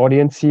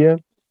audience here.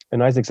 A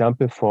nice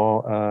example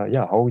for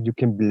how you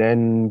can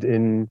blend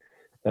in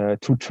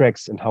 2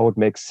 tracks and how it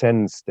makes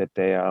sense that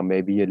they are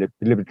maybe a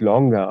little bit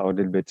longer or a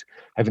little bit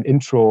have an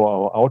intro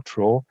or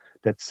outro.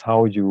 That's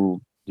how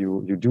you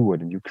do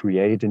it, and you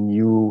create a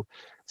new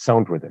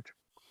sound with it.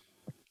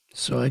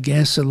 So I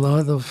guess a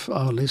lot of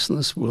our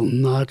listeners will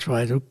not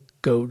try to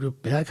go to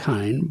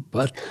Berghain,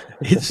 but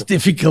it's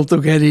difficult to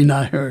get in,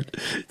 I heard.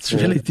 It's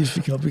really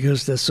difficult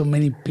because there's so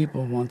many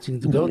people wanting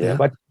to go there.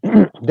 But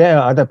there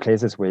are other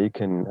places where you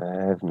can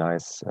have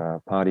nice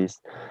parties.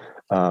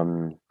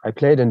 I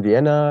played in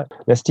Vienna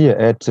last year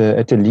at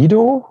the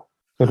Lido.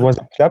 It was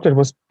a club that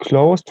was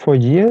closed for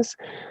years,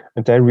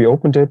 and they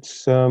reopened it.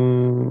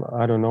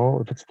 I don't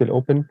know if it's still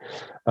open.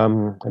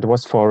 It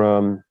was for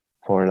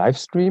a live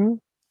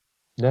stream.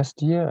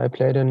 Last year, I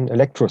played an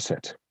electro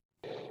set,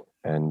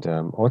 and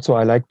also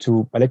I like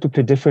to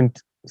play different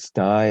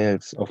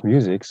styles of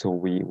music. So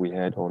we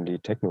had only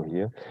techno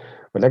here,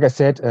 but like I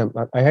said,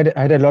 I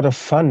had a lot of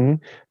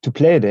fun to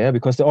play there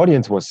because the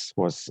audience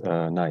was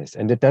nice,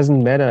 and it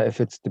doesn't matter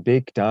if it's the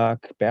big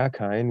dark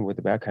Berghain with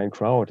the Berghain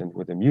crowd and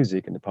with the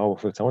music and the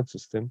powerful sound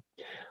system.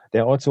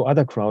 There are also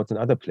other crowds in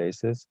other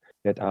places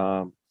that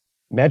are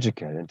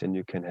magical, and then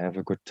you can have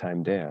a good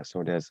time there.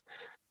 So there's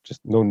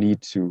just no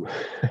need to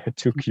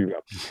queue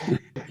up.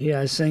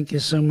 Yeah, thank you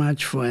so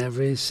much for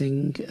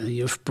everything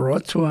you've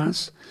brought to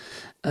us.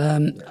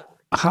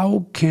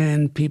 How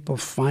can people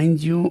find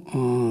you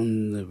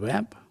on the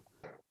web?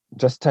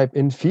 Just type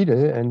in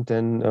Fiedel and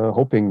then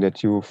hoping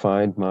that you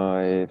find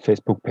my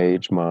Facebook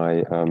page,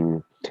 my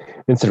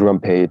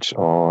Instagram page,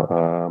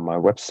 or my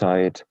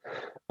website.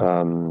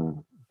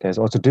 There's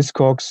also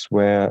Discogs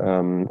where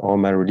all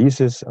my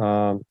releases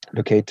are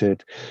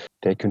located.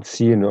 They can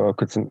see and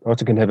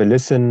also can have a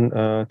listen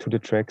to the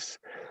tracks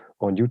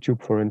on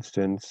YouTube, for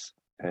instance.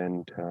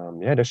 And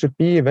they should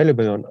be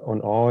available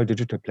on all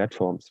digital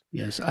platforms.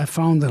 Yes, I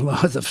found a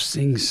lot of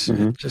things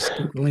just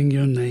Googling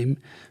your name,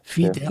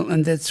 Fiedel,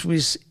 and that's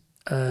with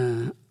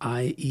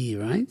IE,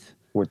 right?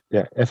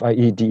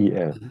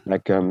 Fiedel.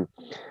 Like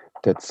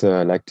that's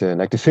like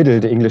the fiddle,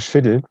 the English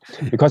fiddle,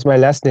 because my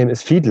last name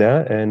is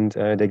Fiedler, and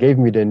they gave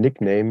me the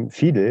nickname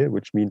Fiedel,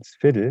 which means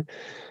fiddle,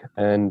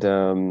 and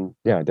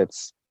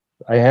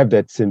I have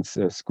that since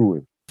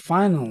school.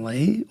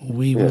 Finally,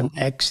 we will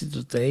exit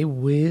today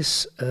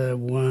with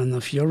one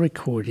of your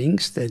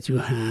recordings that you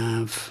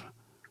have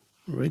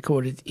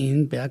recorded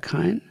in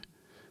Berghain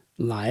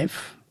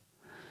live.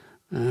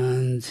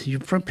 And you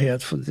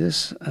prepared for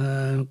this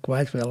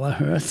quite well, I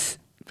heard,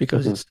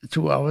 because it's a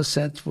 2-hour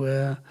set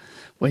where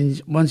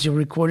once you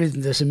record it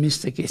and there's a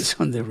mistake, it's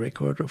on the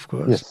record, of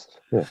course. Yes,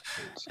 yeah.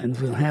 And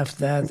we'll have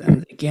that.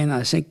 And again,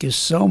 I thank you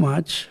so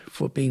much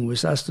for being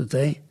with us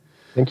today.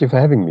 Thank you for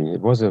having me.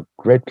 It was a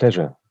great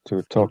pleasure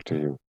to talk to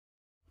you.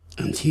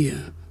 And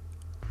here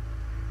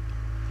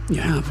you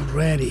have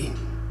already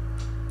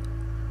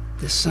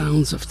the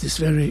sounds of this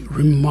very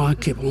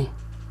remarkable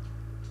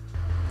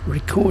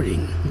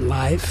recording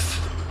live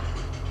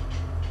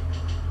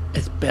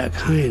at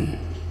Berghain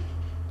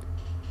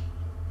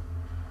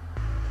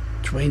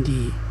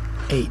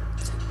 28.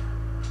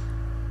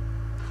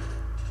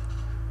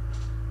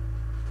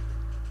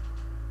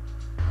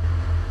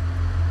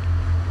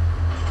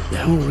 The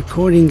whole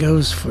recording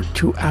goes for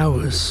 2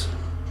 hours,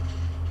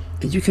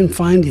 and you can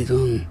find it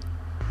on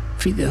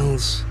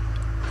Fiedel's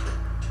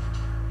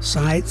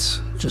sites.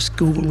 Just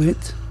Google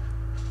it.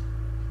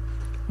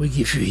 We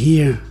give you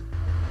here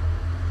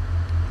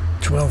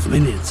 12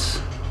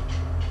 minutes.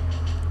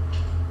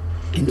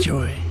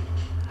 Enjoy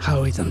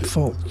how it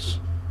unfolds.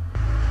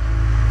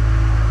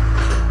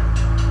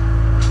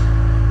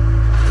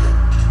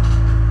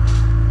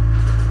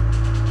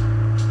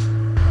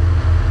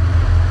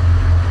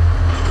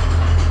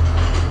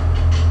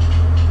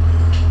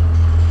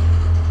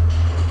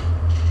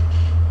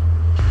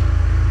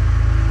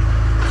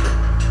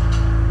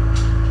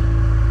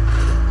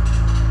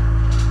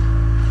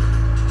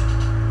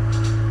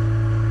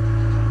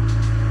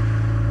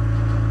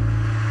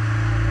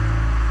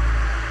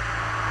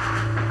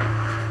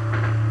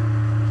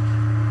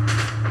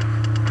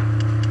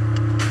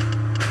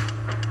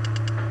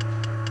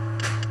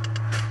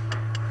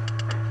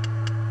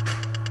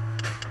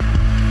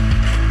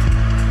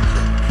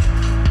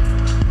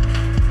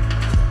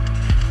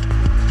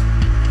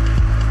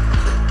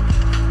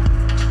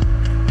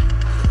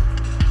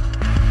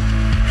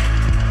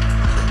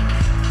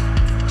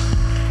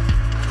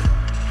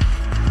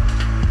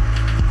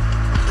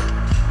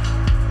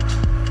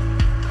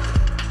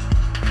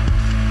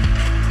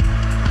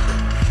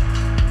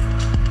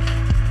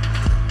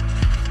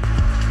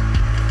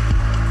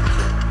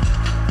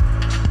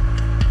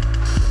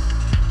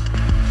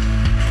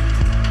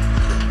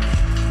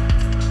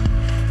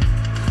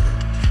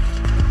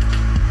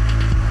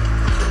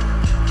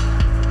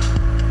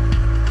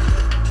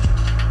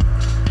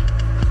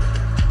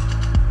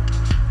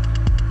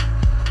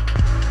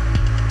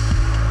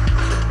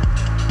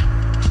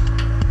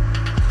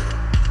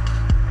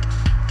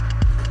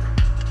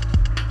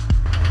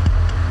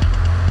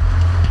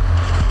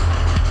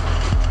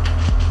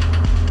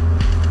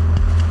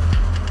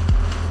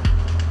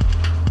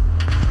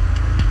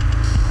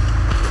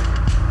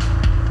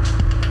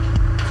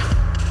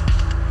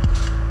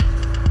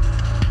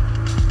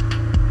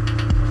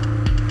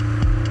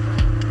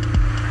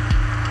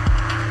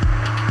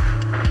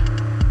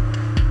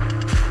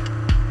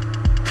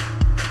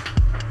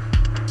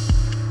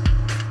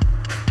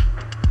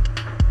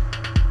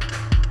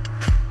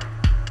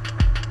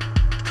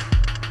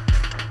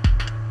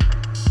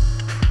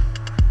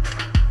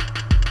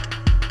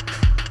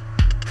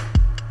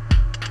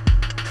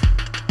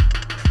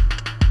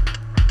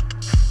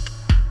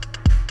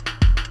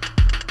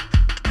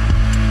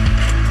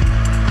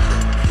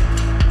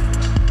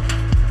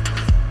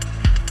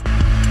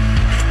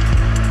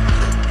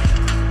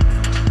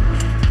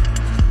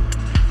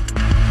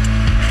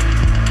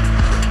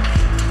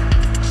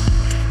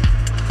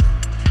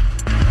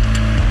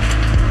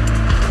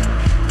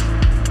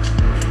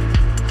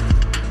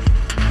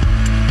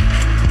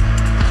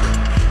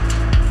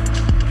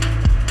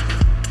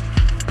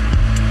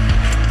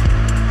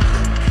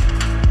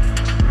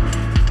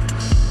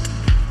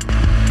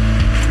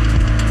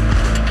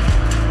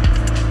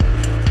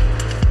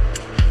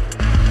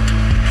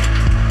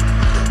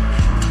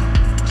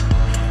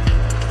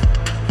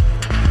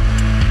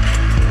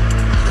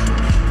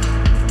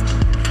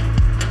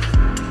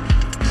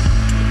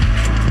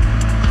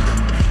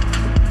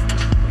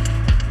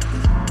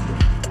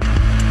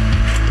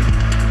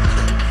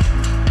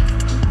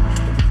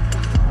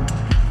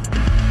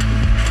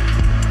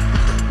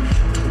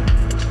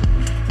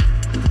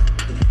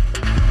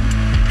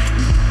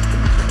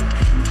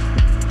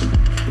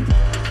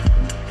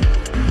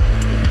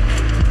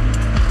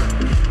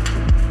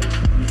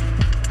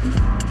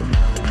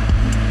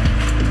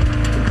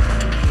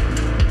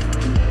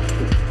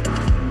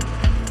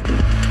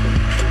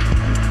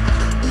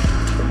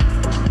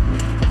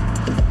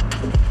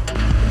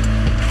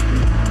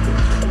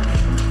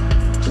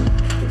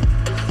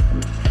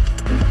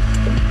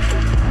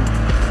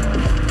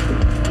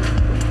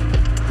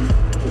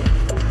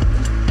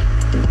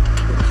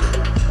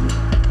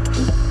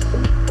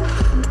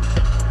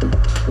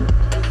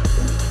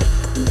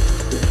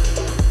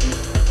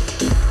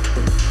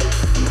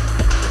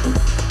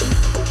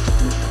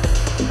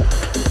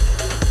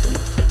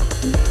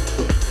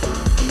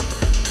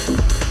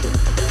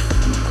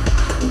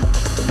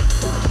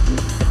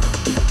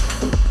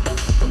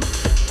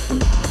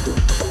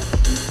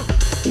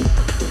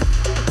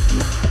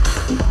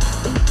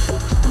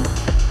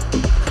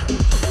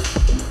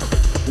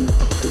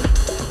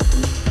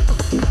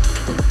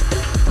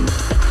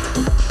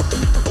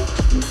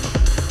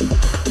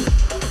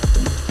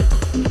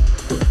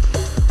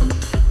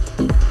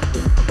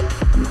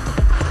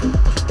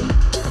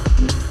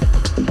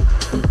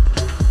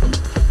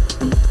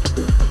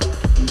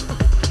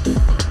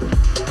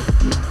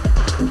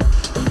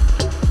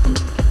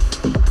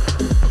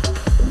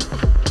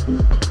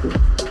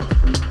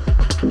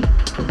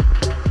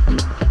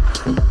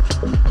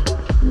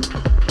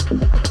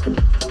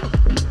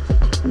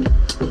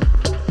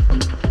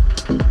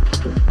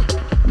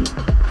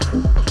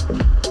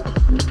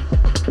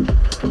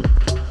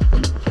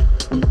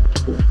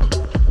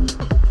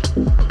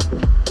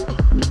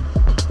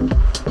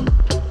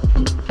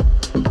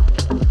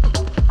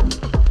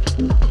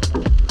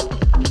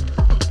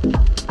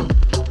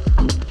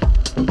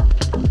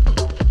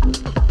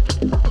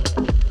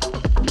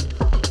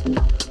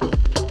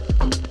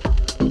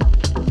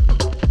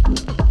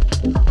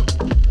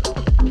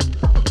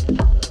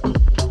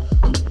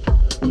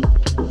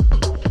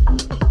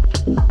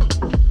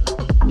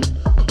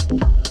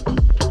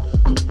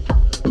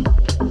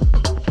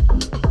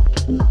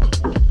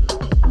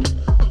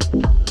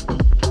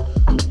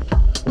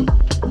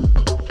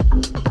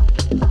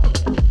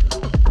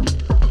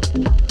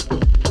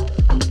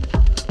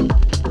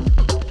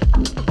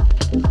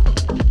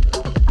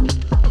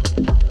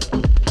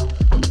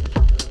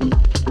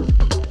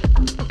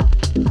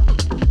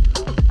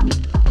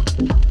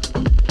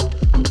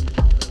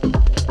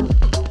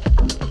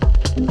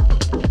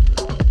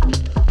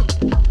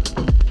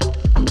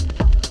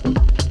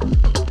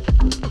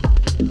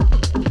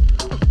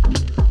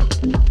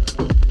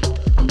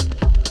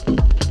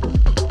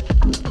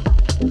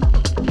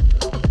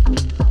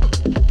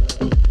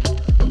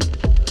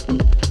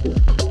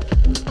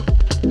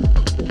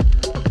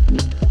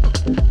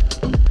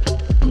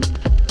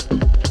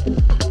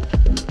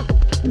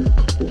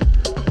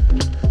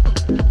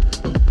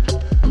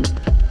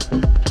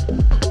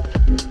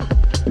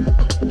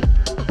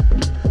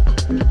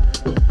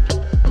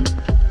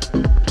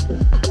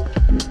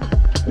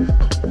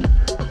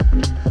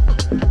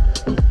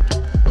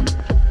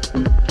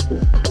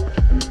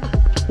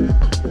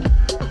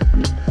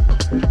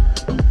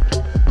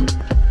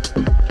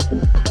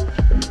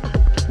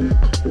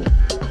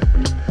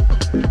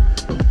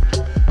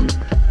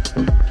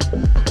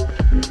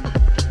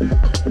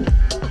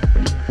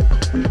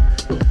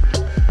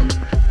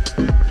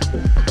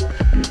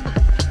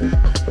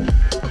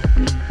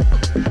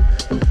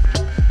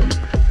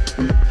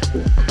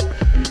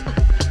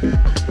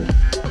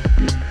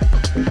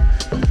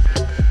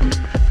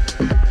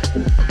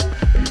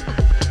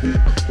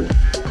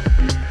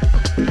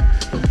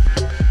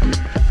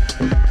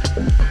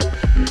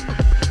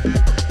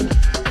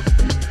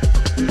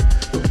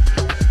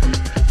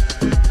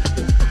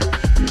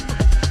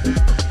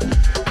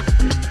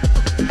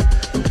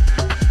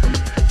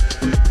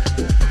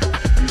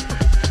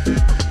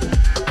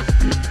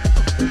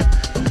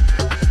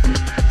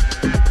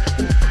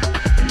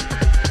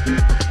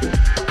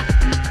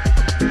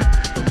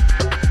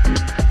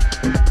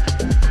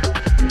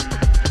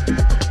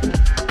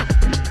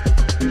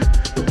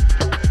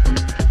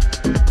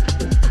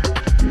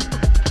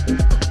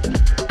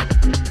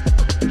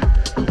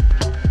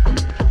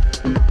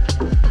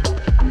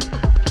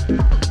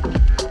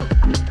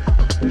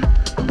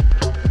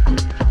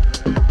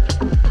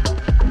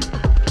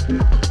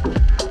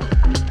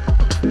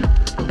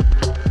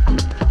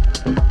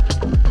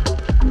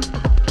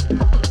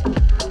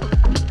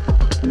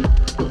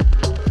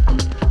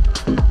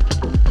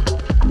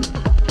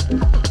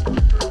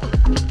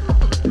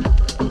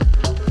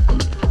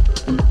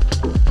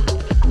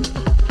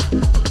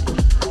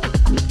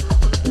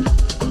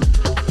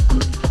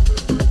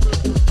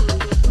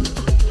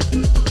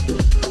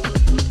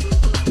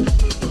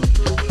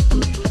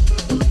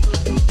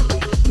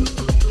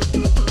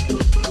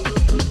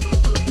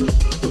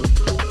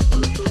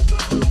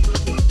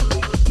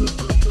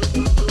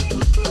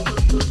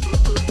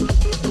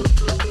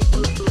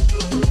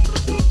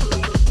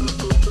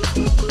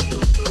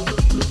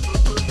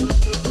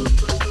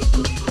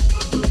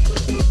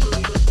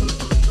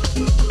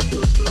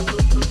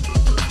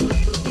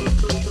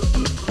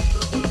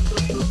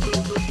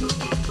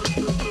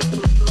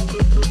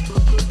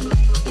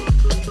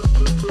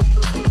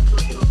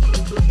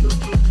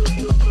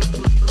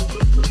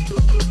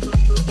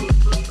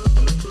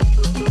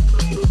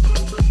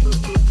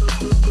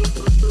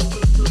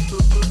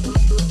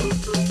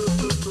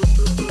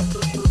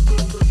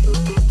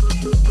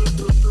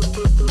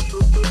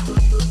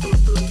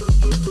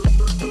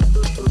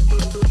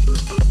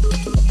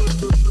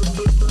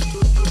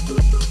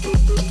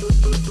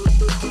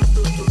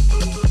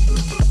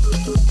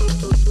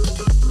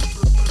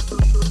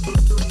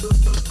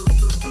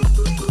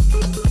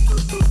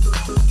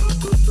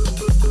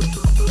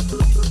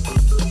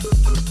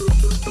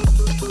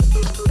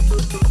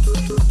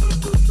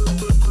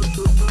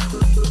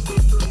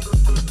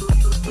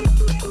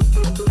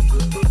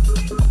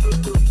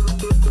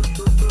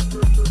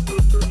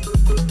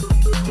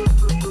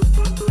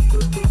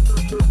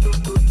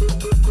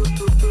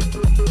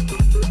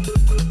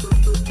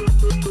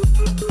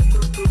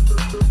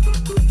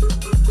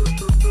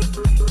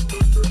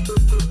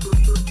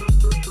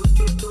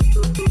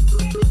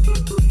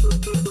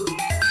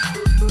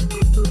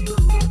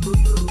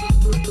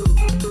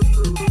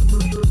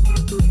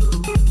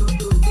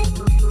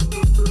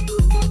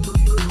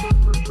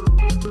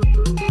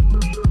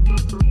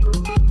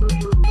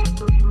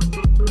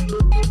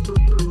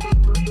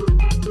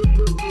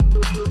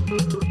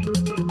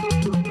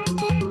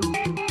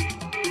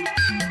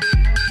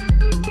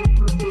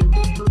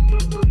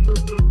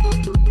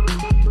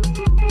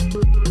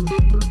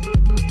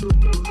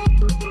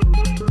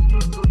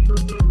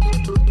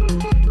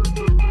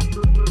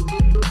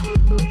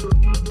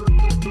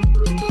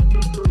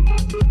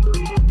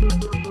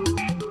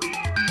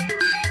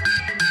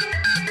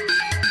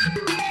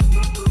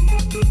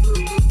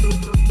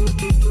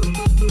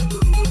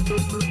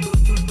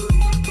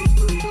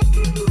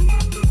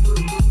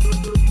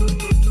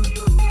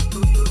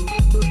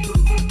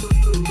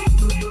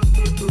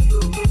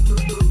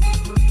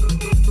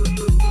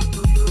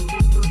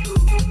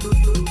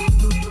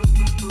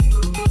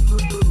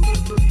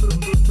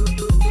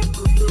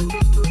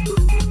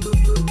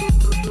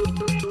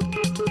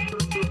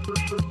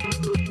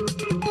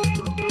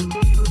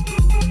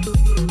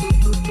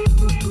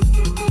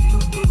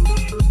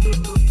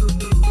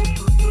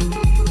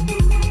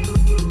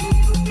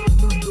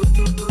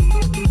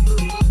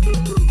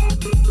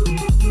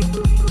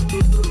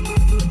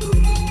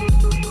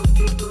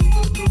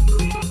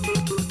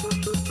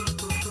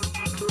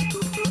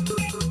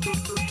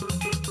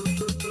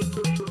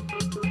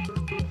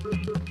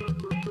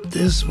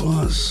 This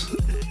was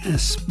a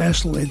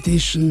special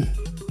edition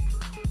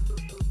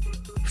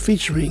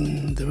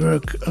featuring the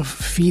work of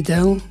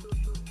Fiedel,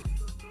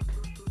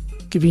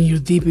 giving you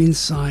deep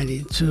insight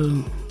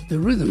into the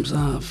rhythms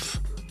of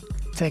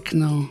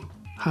techno,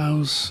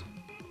 house,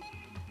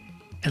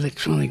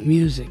 electronic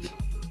music.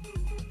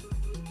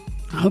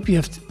 I hope you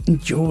have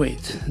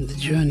enjoyed the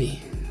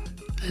journey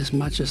as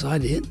much as I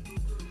did.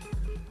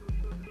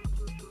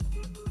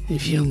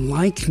 If you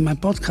like my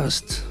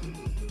podcast,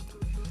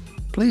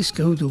 please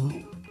go to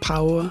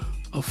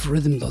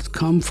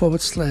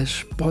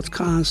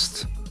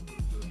powerofrhythm.com/podcast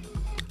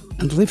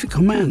and leave a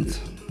comment.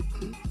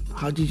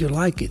 How did you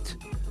like it?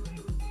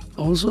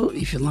 Also,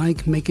 if you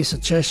like, make a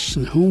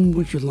suggestion. Whom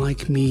would you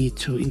like me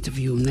to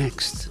interview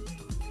next?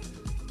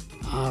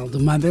 I'll do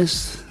my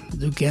best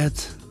to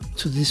get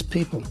to these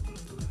people.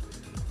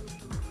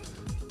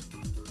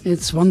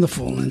 It's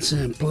wonderful. It's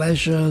a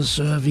pleasure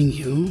serving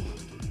you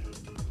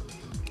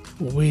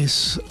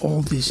with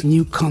all this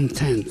new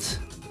content,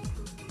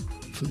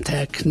 from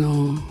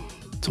techno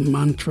to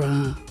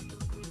mantra,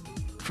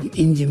 from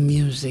Indian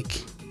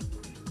music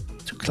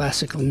to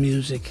classical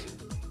music.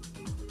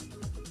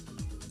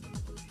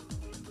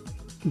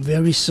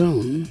 Very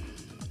soon,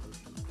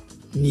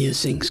 new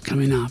things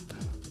coming up.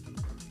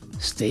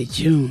 Stay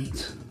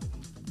tuned.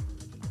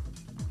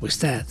 With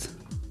that,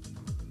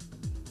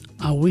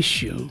 I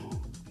wish you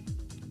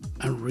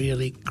a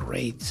really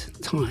great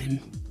time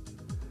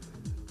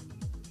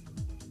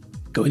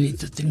going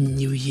into the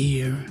new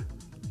year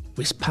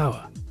with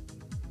power,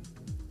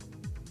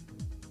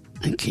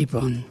 and keep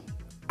on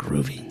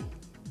grooving.